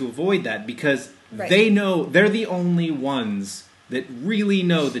trying to avoid that because right. they know they're the only ones that really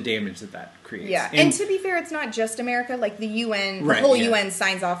know the damage that creates. Yeah, and to be fair, it's not just America. Like the UN, the whole UN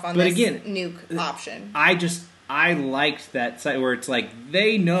signs off on this nuke option. I liked that side where it's like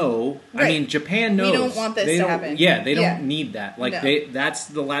they know. Right. I mean, Japan knows. We don't want this to happen. Yeah, they don't need that. Like that's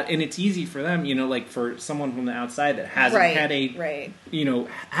the and it's easy for them. You know, like for someone from the outside that hasn't had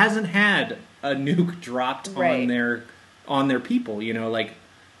hasn't had a nuke dropped on their people. You know, like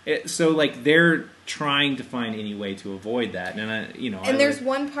so like they're trying to find any way to avoid that, and there's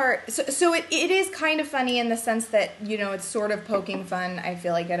one part. So it is kind of funny in the sense that it's sort of poking fun. I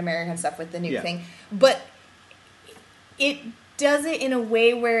feel like at American stuff with the nuke thing, but it does it in a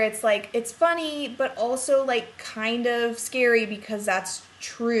way where it's like it's funny, but also like kind of scary because that's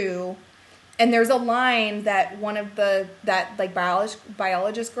true. And there's a line that one of that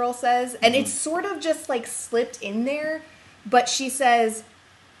biologist girl says, and it's sort of just like slipped in there, but she says,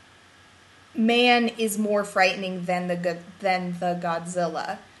 "Man is more frightening than the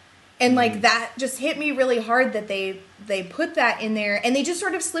Godzilla," and like that just hit me really hard that they put that in there, and they just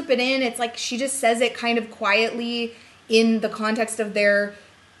sort of slip it in. It's like she just says it kind of quietly in the context of their,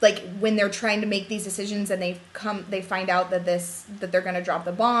 like, when they're trying to make these decisions and they find out that they're going to drop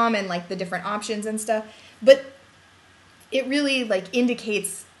the bomb and like the different options and stuff. But it really like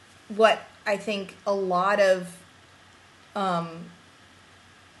indicates what I think a lot of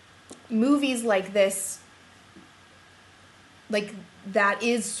movies like this, like that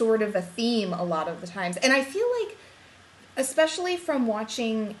is sort of a theme a lot of the times. And I feel like, especially from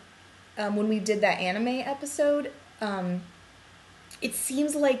watching when we did that anime episode, it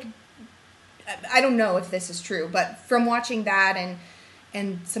seems like, I don't know if this is true, but from watching that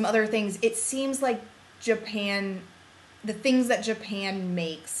and some other things, it seems like Japan, the things that Japan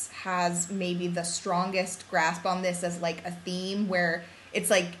makes has maybe the strongest grasp on this as like a theme where it's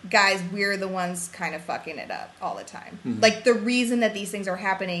like, guys, we're the ones kind of fucking it up all the time. Mm-hmm. Like, the reason that these things are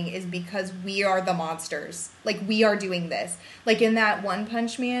happening is because we are the monsters. Like, we are doing this. Like, in that One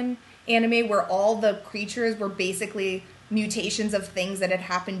Punch Man anime where all the creatures were basically mutations of things that had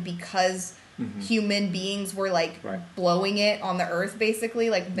happened because human beings were, like, blowing it on the earth, basically.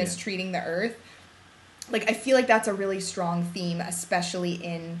 Like, mistreating the earth. Like, I feel like that's a really strong theme, especially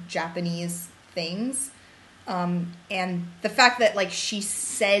in Japanese things. And the fact that, like, she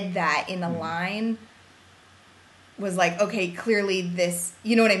said that in a line was like, okay, clearly this,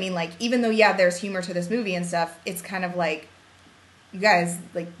 you know what I mean? Like, even though, there's humor to this movie and stuff, it's kind of like, you guys,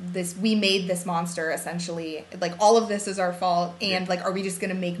 like, this, we made this monster, essentially. Like, all of this is our fault, and, like, are we just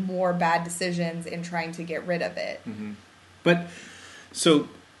going to make more bad decisions in trying to get rid of it? Mm-hmm. But, so,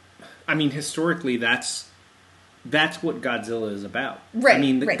 I mean, historically, that's what Godzilla is about. Right. I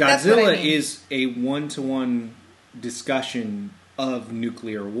mean, right. Godzilla is a one-to-one discussion of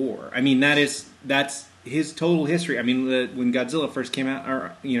nuclear war. I mean, that's his total history. I mean, when Godzilla first came out,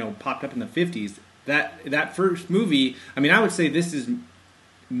 or popped up in the 50s, that first movie, I mean, I would say this is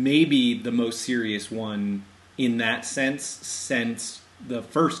maybe the most serious one in that sense since the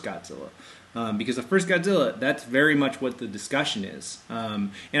first Godzilla. Because the first Godzilla, that's very much what the discussion is.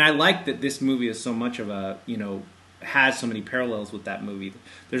 And I like that this movie is so much of a, has so many parallels with that movie.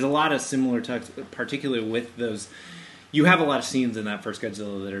 There's a lot of similar talks, particularly with those. You have a lot of scenes in that first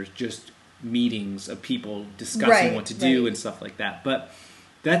Godzilla that are just meetings of people discussing what to do and stuff like that. But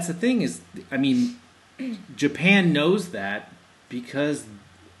that's the thing is, I mean, Japan knows that because,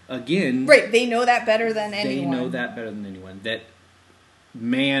 again... Right, they know that better than anyone. They know that better than anyone. That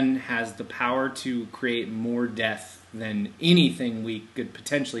man has the power to create more death than anything we could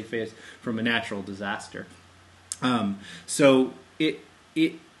potentially face from a natural disaster. So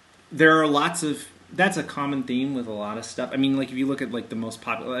there are lots of, that's a common theme with a lot of stuff. I mean, like if you look at like the most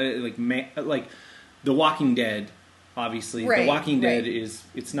popular, like The Walking Dead, obviously, The Walking Dead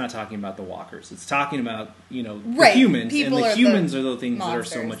it's not talking about the walkers. It's talking about, the humans. People, and the humans are the things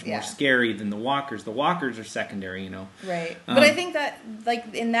monsters, that are so much more scary than the walkers. The walkers are secondary, Right. But I think that,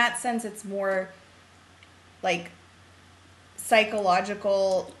 like, in that sense, it's more, like,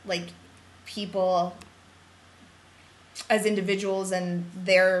 psychological, like, people as individuals and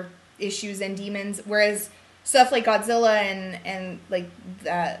their issues and demons. Whereas stuff like Godzilla and like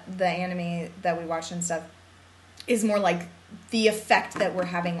the anime that we watch and stuff is more like the effect that we're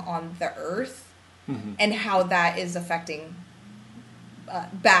having on the Earth and how that is affecting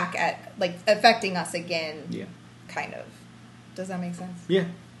affecting us again. Yeah. Kind of. Does that make sense? Yeah.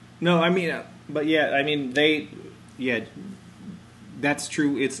 No, I mean, but yeah, I mean, that's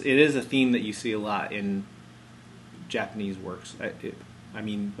true. It is a theme that you see a lot in Japanese works. I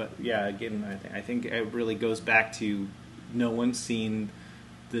mean, but yeah, again, I think it really goes back to no one's seen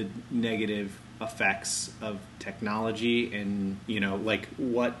the negative effects of technology and, like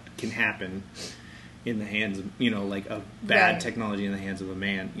what can happen in the hands of, like a bad technology in the hands of a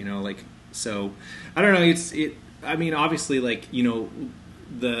man, like, so I don't know. I mean, obviously, like,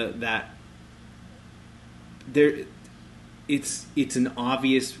 it's an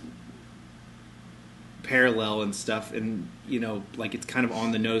obvious parallel and stuff, and like it's kind of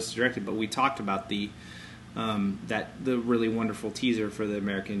on the nose directed. But we talked about the really wonderful teaser for the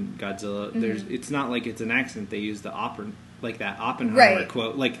American Godzilla. It's not like it's an accident they used that Oppenheimer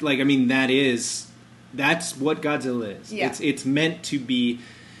quote. Like I mean, that's what Godzilla is. Yeah. It's meant to be.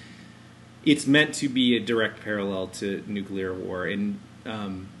 It's meant to be a direct parallel to nuclear war, and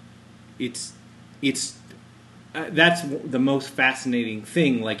that's the most fascinating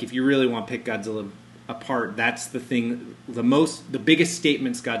thing. Like, if you really want to pick Godzilla apart, that's the thing. The biggest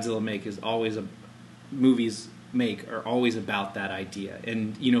statements Godzilla movies make are always about that idea,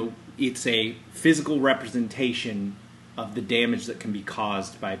 and it's a physical representation of the damage that can be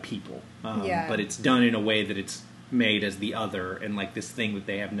caused by people. But it's done in a way that it's made as the other and like this thing that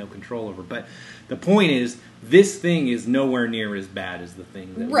they have no control over. But the point is, this thing is nowhere near as bad as the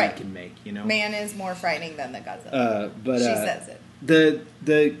thing that we can make. Man is more frightening than the Godzilla. She says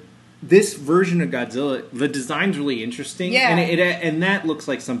it. This version of Godzilla, the design's really interesting. Yeah, and that looks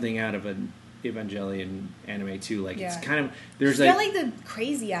like something out of an Evangelion anime too. Like it's kind of he's got like the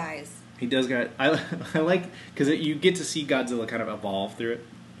crazy eyes. He does got. I like because you get to see Godzilla kind of evolve through it.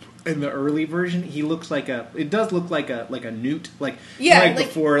 In the early version, he looks like it does look like a newt,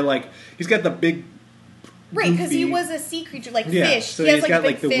 before, like he's got the big, because he was a sea creature, like fish. So he he's got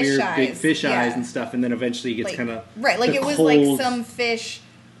like the weird big fish eyes and stuff, and then eventually he gets kind of like it was like some fish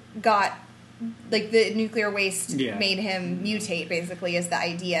got like the nuclear waste made him mutate. Basically, is the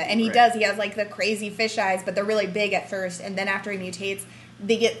idea, and he does. He has like the crazy fish eyes, but they're really big at first, and then after he mutates,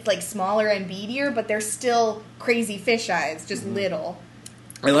 they get like smaller and beadier, but they're still crazy fish eyes, just little.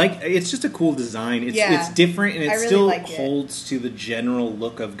 It's just a cool design. It's different, and it really still holds to the general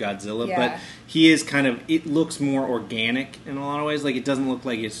look of Godzilla, but he is it looks more organic in a lot of ways. Like, it doesn't look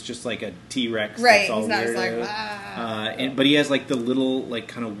like it's just like a T-Rex. Right, that's all he's not weird. just like, but he has like the little, like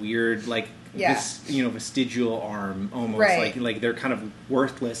kind of weird, like, this, vestigial arm almost. Like they're kind of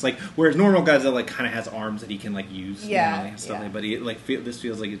worthless. Like, whereas normal Godzilla kind of has arms that he can like use. But this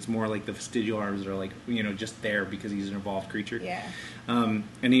feels like it's more like the vestigial arms that are like, just there because he's an evolved creature. Yeah.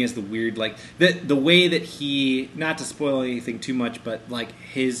 And he has the weird, like, the way that he, not to spoil anything too much, but like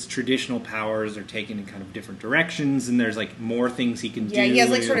his traditional powers are taken in kind of different directions, and there's like more things he can do. Yeah, he has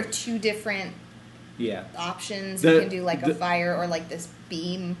like sort of two different options. He can do like a fire or like this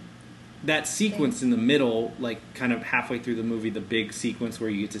beam. That sequence in the middle, like kind of halfway through the movie, the big sequence where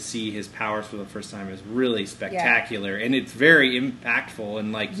you get to see his powers for the first time is really spectacular, and it's very impactful,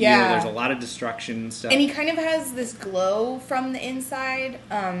 and like there's a lot of destruction and stuff. And he kind of has this glow from the inside.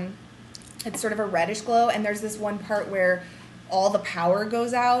 It's sort of a reddish glow, and there's this one part where all the power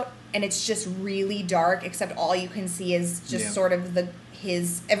goes out, and it's just really dark, except all you can see is just sort of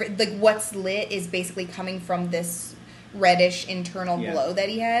what's lit is basically coming from this reddish internal glow that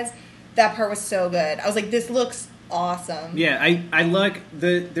he has. That part was so good. I was like, this looks awesome. Yeah, I like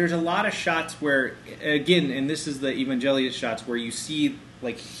there's a lot of shots where, again, and this is the Evangelion shots where you see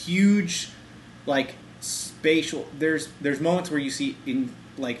like huge, like spatial. There's moments where you see in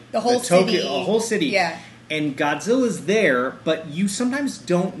like the whole city, a whole city, and Godzilla's there, but you sometimes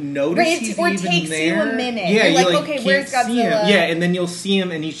don't notice he's even there. Or takes you a minute. Yeah, you're like, okay, where's Godzilla? Yeah, and then you'll see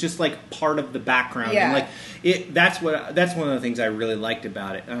him, and he's just like part of the background. Yeah. And like that's one of the things I really liked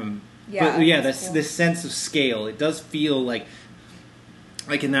about it. That's cool. This sense of scale. It does feel like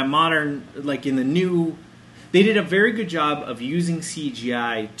in that modern, like in the new, they did a very good job of using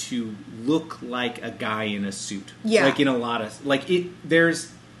CGI to look like a guy in a suit. Yeah, like in a lot of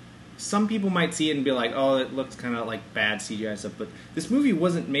there's. Some people might see it and be like, oh, it looks kind of like bad CGI stuff, but this movie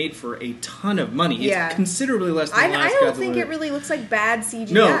wasn't made for a ton of money. It's considerably less than the last I don't Godzilla. think it really looks like bad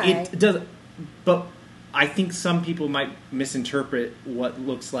CGI. No, it does. But I think some people might misinterpret what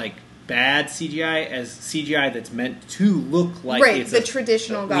looks like bad CGI as CGI that's meant to look like right, it's the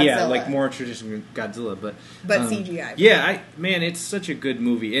traditional Godzilla. Yeah, like more traditional Godzilla, but CGI. Yeah, man, it's such a good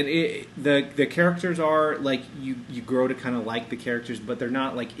movie, and the characters are like you grow to kind of like the characters, but they're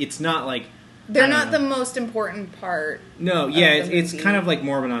not like it's not like. They're not the most important part. No, yeah, it's kind of like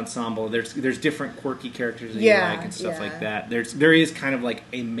more of an ensemble. There's different quirky characters that you like and stuff like that. There is kind of like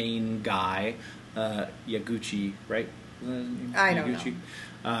a main guy, Yaguchi, right? I don't know.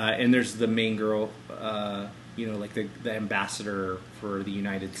 And there's the main girl, like the ambassador for the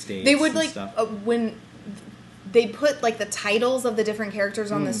United States. They would like when they put like the titles of the different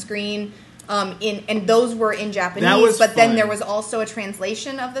characters on the screen. And those were in Japanese, but then there was also a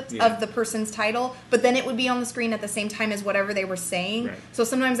translation of the person's title. But then it would be on the screen at the same time as whatever they were saying. Right. So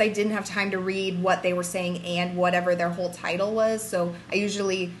sometimes I didn't have time to read what they were saying and whatever their whole title was. So I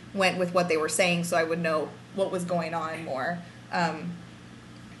usually went with what they were saying, so I would know what was going on more.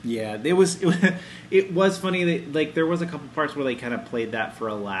 Yeah, it was funny that like there was a couple parts where they kind of played that for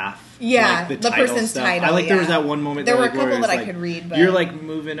a laugh. Yeah, like the person's stuff. title. I like there was that one moment. There were like, a couple that I like, could read. But you're like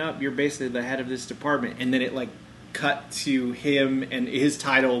moving up. You're basically the head of this department, and then it like cut to him, and his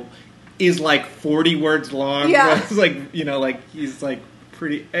title is like 40 words long. Yeah, it's like like he's like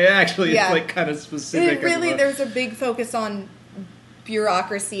pretty. Actually, it's like kind of specific. There's a big focus on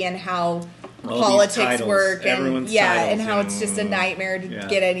bureaucracy and how all politics work, and titles, and how it's just a nightmare to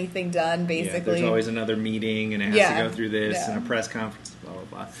get anything done. Basically, there's always another meeting, and it has to go through this and a press conference, blah blah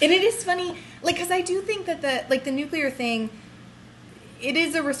blah. And it is funny, like, because I do think that the nuclear thing, it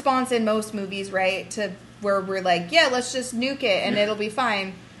is a response in most movies, right? To where we're like, yeah, let's just nuke it and it'll be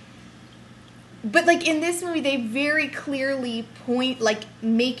fine. But like in this movie, they very clearly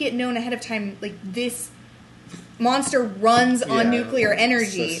make it known ahead of time, like this monster runs on nuclear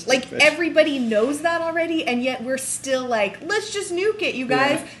energy. So like everybody knows that already, and yet we're still like, let's just nuke it, you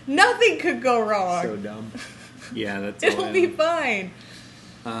guys. Yeah. Nothing could go wrong. So dumb. Yeah, that's it'll be fine.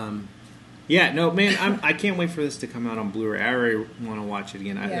 Yeah, no, man, I can't wait for this to come out on Blu-ray. I already want to watch it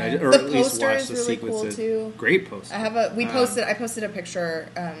again, Yeah. or the at least poster watch is the really sequences. cool too. Great poster. I posted a picture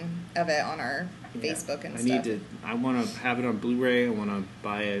of it on our Facebook and stuff. I want to have it on Blu-ray. I want to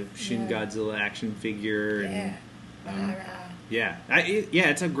buy a Shin Godzilla action figure. And,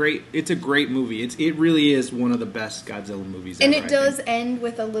 it's a great movie. It really is one of the best Godzilla movies and ever. And it does end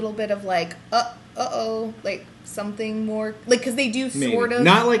with a little bit of like, like something more, like, because they do sort of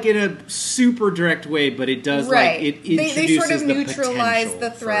not like in a super direct way, but it does like it introduces they sort of neutralize the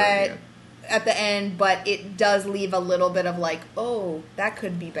threat at the end, but it does leave a little bit of like, oh, that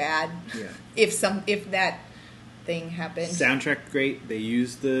could be bad. Yeah. if that thing happened. Soundtrack great. They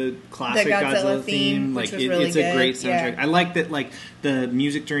use the classic Godzilla theme. Which was really it's good. A great soundtrack. Yeah. I like that. Like the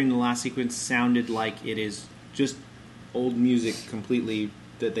music during the last sequence sounded like it is just old music completely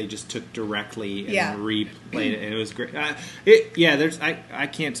that they just took directly and replayed it, and it was great. I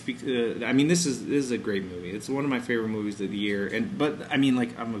can't speak. I mean, this is a great movie. It's one of my favorite movies of the year. But I mean,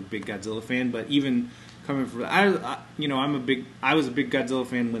 like, I'm a big Godzilla fan. But even coming from, I was a big Godzilla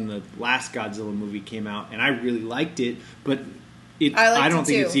fan when the last Godzilla movie came out, and I really liked it. But I don't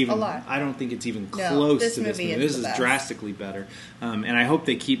think it's even close to this movie. This is drastically better, and I hope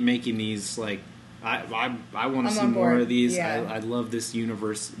they keep making these like. I want to see more of these. Yeah. I love this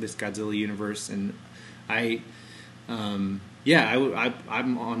universe, this Godzilla universe, and I'm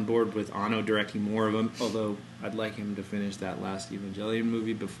on board with Anno directing more of them. Although I'd like him to finish that last Evangelion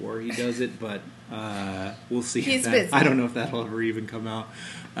movie before he does it, but we'll see. He's busy. I don't know if that'll ever even come out.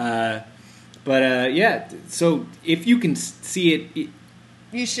 So if you can see it.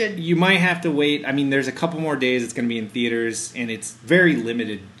 You should. You might have to wait. I mean, there's a couple more days it's going to be in theaters, and it's very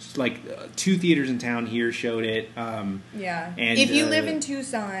limited. Like 2 theaters in town here showed it. And if you live in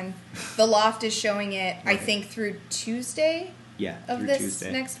Tucson, the Loft is showing it. I think through Tuesday. Of this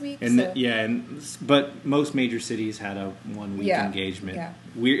Tuesday. Next week. And but most major cities had a 1-week engagement. Yeah.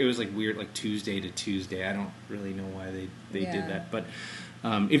 It was like weird, like Tuesday to Tuesday. I don't really know why they did that, but.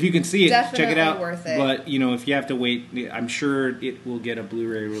 If you can see it, definitely check it out. Worth it. But if you have to wait, I'm sure it will get a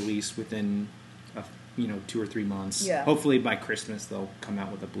Blu-ray release within 2 or 3 months. Yeah. Hopefully by Christmas they'll come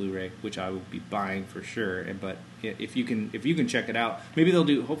out with a Blu-ray, which I will be buying for sure. But if you can check it out,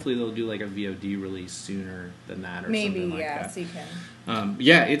 hopefully they'll do like a VOD release sooner than that, or something like that. So you can.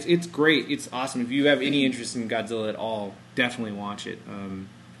 It's great. It's awesome. If you have any interest in Godzilla at all, definitely watch it.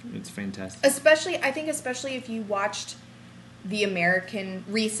 It's fantastic. Especially if you watched the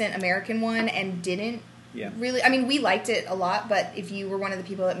recent American one and didn't really. I mean, we liked it a lot, but if you were one of the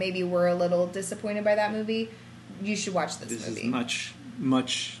people that maybe were a little disappointed by that movie, you should watch this movie. This is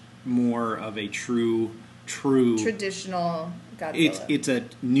much more of a true traditional Godzilla. It's a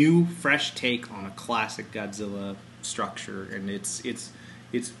new, fresh take on a classic Godzilla structure, and it's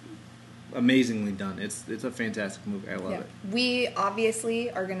amazingly done. It's a fantastic movie. I love it. We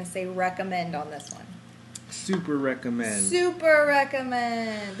obviously are going to say recommend on this one. Super recommend. Super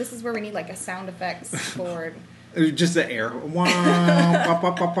recommend. This is where we need like a sound effects board. Just the air.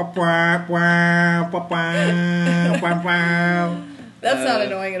 That's not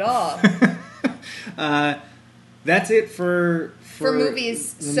annoying at all. That's it for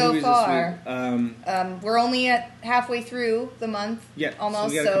movies so far. We're only at halfway through the month. Yeah,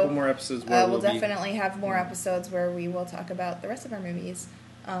 almost. So we got a couple more episodes. Where we'll definitely have more episodes where we will talk about the rest of our movies.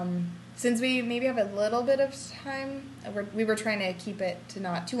 Since we maybe have a little bit of time, we were trying to keep it to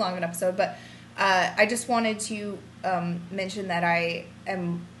not too long of an episode, but I just wanted to mention that I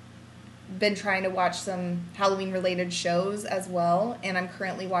am been trying to watch some Halloween-related shows as well, and I'm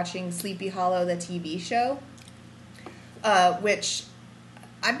currently watching Sleepy Hollow, the TV show, which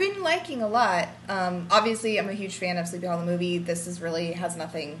I've been liking a lot. Obviously, I'm a huge fan of Sleepy Hollow movie. This is really has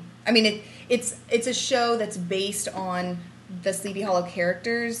nothing... I mean, it's a show that's based on the Sleepy Hollow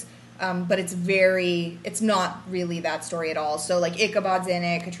characters, but it's not really that story at all. So, like, Ichabod's in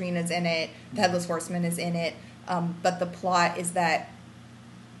it, Katrina's in it, the Headless Horseman is in it, but the plot is that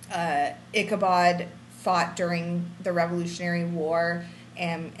Ichabod fought during the Revolutionary War,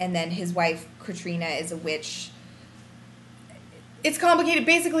 and then his wife, Katrina, is a witch. It's complicated.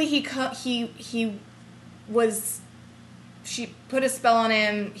 Basically, she put a spell on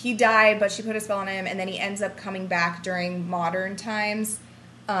him. He died, but she put a spell on him, and then he ends up coming back during modern times.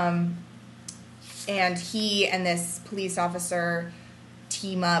 And he and this police officer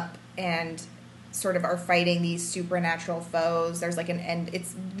team up and sort of are fighting these supernatural foes. There's like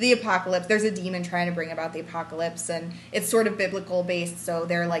it's the apocalypse. There's a demon trying to bring about the apocalypse, and it's sort of biblical based, so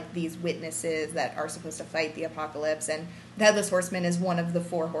they're like these witnesses that are supposed to fight the apocalypse, and the Headless Horseman is one of the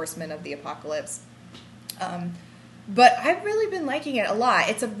 4 horsemen of the apocalypse. But I've really been liking it a lot.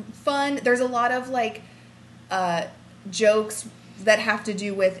 It's there's a lot of like jokes that have to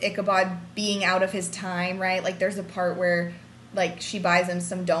do with Ichabod being out of his time, right? Like there's a part where like she buys him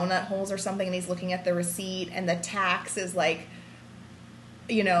some donut holes or something, and he's looking at the receipt, and the tax is like,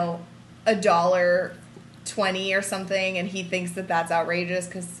 $1.20 or something, and he thinks that that's outrageous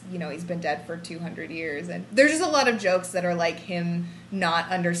because he's been dead for 200 years. And there's just a lot of jokes that are like him not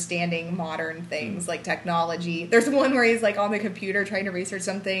understanding modern things like technology. There's one where he's like on the computer trying to research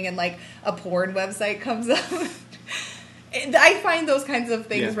something, and like a porn website comes up. I find those kinds of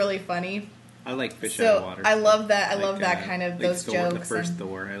things really funny. I like fish out of water. I love that. I love that kind of those Thor, jokes. The first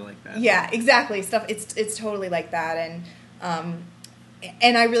Thor, I like that. Yeah, exactly. Stuff. It's totally like that, and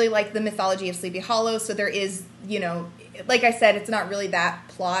I really like the mythology of Sleepy Hollow. So there is, like I said, it's not really that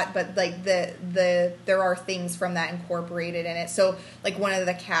plot, but like there are things from that incorporated in it. So like one of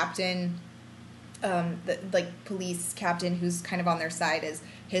the captain, the police captain who's kind of on their side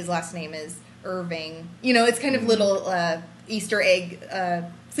his last name is Irving. It's kind of little Easter egg.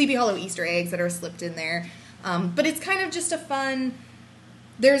 Sleepy Hollow Easter eggs that are slipped in there. But it's kind of just a fun...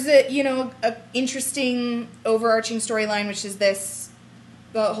 There's a interesting overarching storyline, which is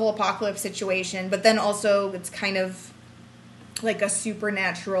the whole apocalypse situation, but then also it's kind of like a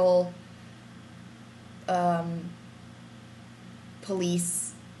supernatural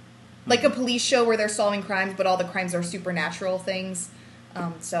police... Like a police show where they're solving crimes, but all the crimes are supernatural things.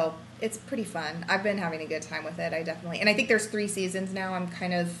 So... It's pretty fun. I've been having a good time with it. And I think there's 3 seasons now. I'm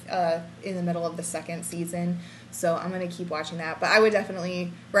kind of in the middle of the 2nd season, so I'm going to keep watching that. But I would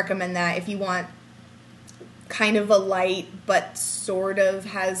definitely recommend that if you want kind of a light but sort of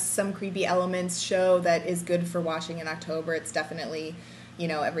has some creepy elements show that is good for watching in October. It's definitely,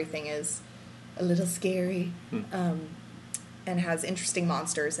 everything is a little scary and has interesting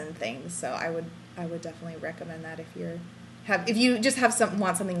monsters and things. So I would definitely recommend that if you just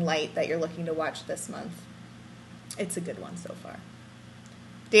want something light that you're looking to watch this month. It's a good one so far.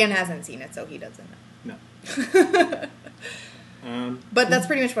 Dan hasn't seen it, so he doesn't know. No. But that's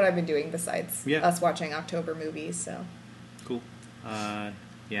pretty much what I've been doing besides us watching October movies. So cool.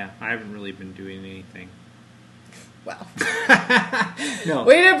 Yeah, I haven't really been doing anything. Wow. No.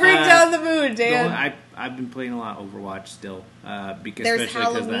 Way to bring down the mood, Dan. No, I've been playing a lot of Overwatch still, especially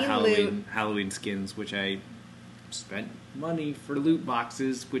because of the Halloween skins, which I spent money for loot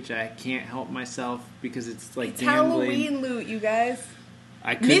boxes, which I can't help myself because it's like gambling. Halloween loot, you guys.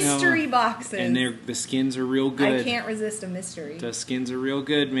 Mystery boxes, and the skins are real good. I can't resist a mystery. The skins are real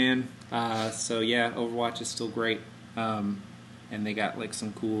good, man. So yeah, Overwatch is still great, and they got like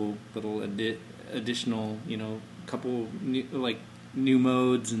some cool little additional, couple new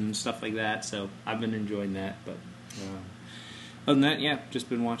modes and stuff like that. So I've been enjoying that, but. Other than that, yeah, just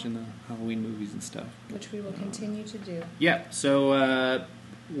been watching the Halloween movies and stuff. Which we will continue to do. Yeah, so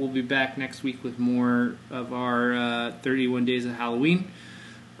we'll be back next week with more of our 31 Days of Halloween.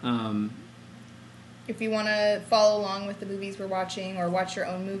 If you want to follow along with the movies we're watching or watch your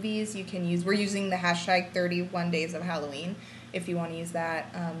own movies, we're using the hashtag 31 Days of Halloween. If you want to use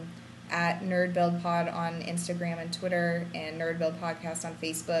that, at NerdBuildPod on Instagram and Twitter, and NerdBuild Podcast on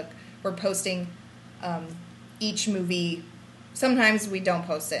Facebook. We're posting each movie. Sometimes we don't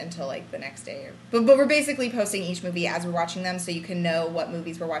post it until like the next day, but we're basically posting each movie as we're watching them, so you can know what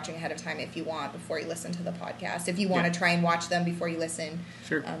movies we're watching ahead of time if you want before you listen to the podcast. If you want to try and watch them before you listen,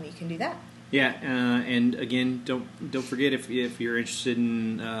 sure, you can do that. Yeah, and again, don't forget if you're interested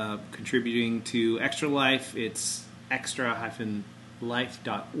in contributing to Extra Life, it's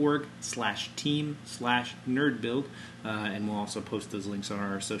extra-life.org/team/nerdbuild, and we'll also post those links on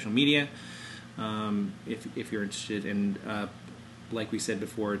our social media. If you're interested, and like we said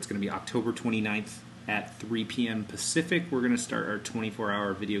before, it's going to be October 29th at 3 p.m. Pacific. We're going to start our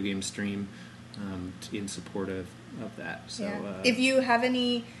 24-hour video game stream in support of that. So, if you have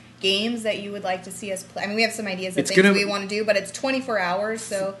any games that you would like to see us play, I mean, we have some ideas of things we want to do, but it's 24 hours,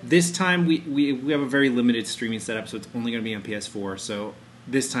 so... This time, we have a very limited streaming setup, so it's only going to be on PS4, so...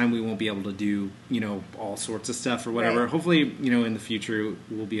 This time we won't be able to do, all sorts of stuff or whatever. Right. Hopefully, in the future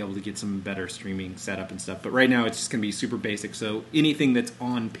we'll be able to get some better streaming setup and stuff. But right now it's just going to be super basic. So anything that's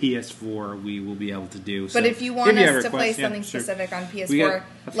on PS4 we will be able to do. But if you want us to play something specific on PS4,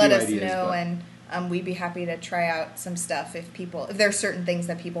 let us know, and we'd be happy to try out some stuff if there's certain things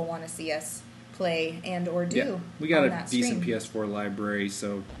that people want to see us play and or do. Yeah, we got a decent PS4 library,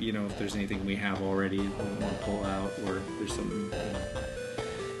 so if there's anything we have already we want to pull out, or if there's something.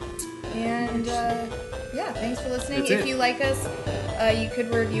 And, thanks for listening. If you like us, you could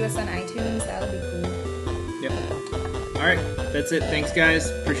review us on iTunes. That would be cool. Yep. All right. That's it. Thanks, guys.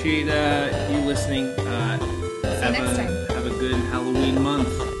 Appreciate you listening. See you next time. Have a good Halloween month.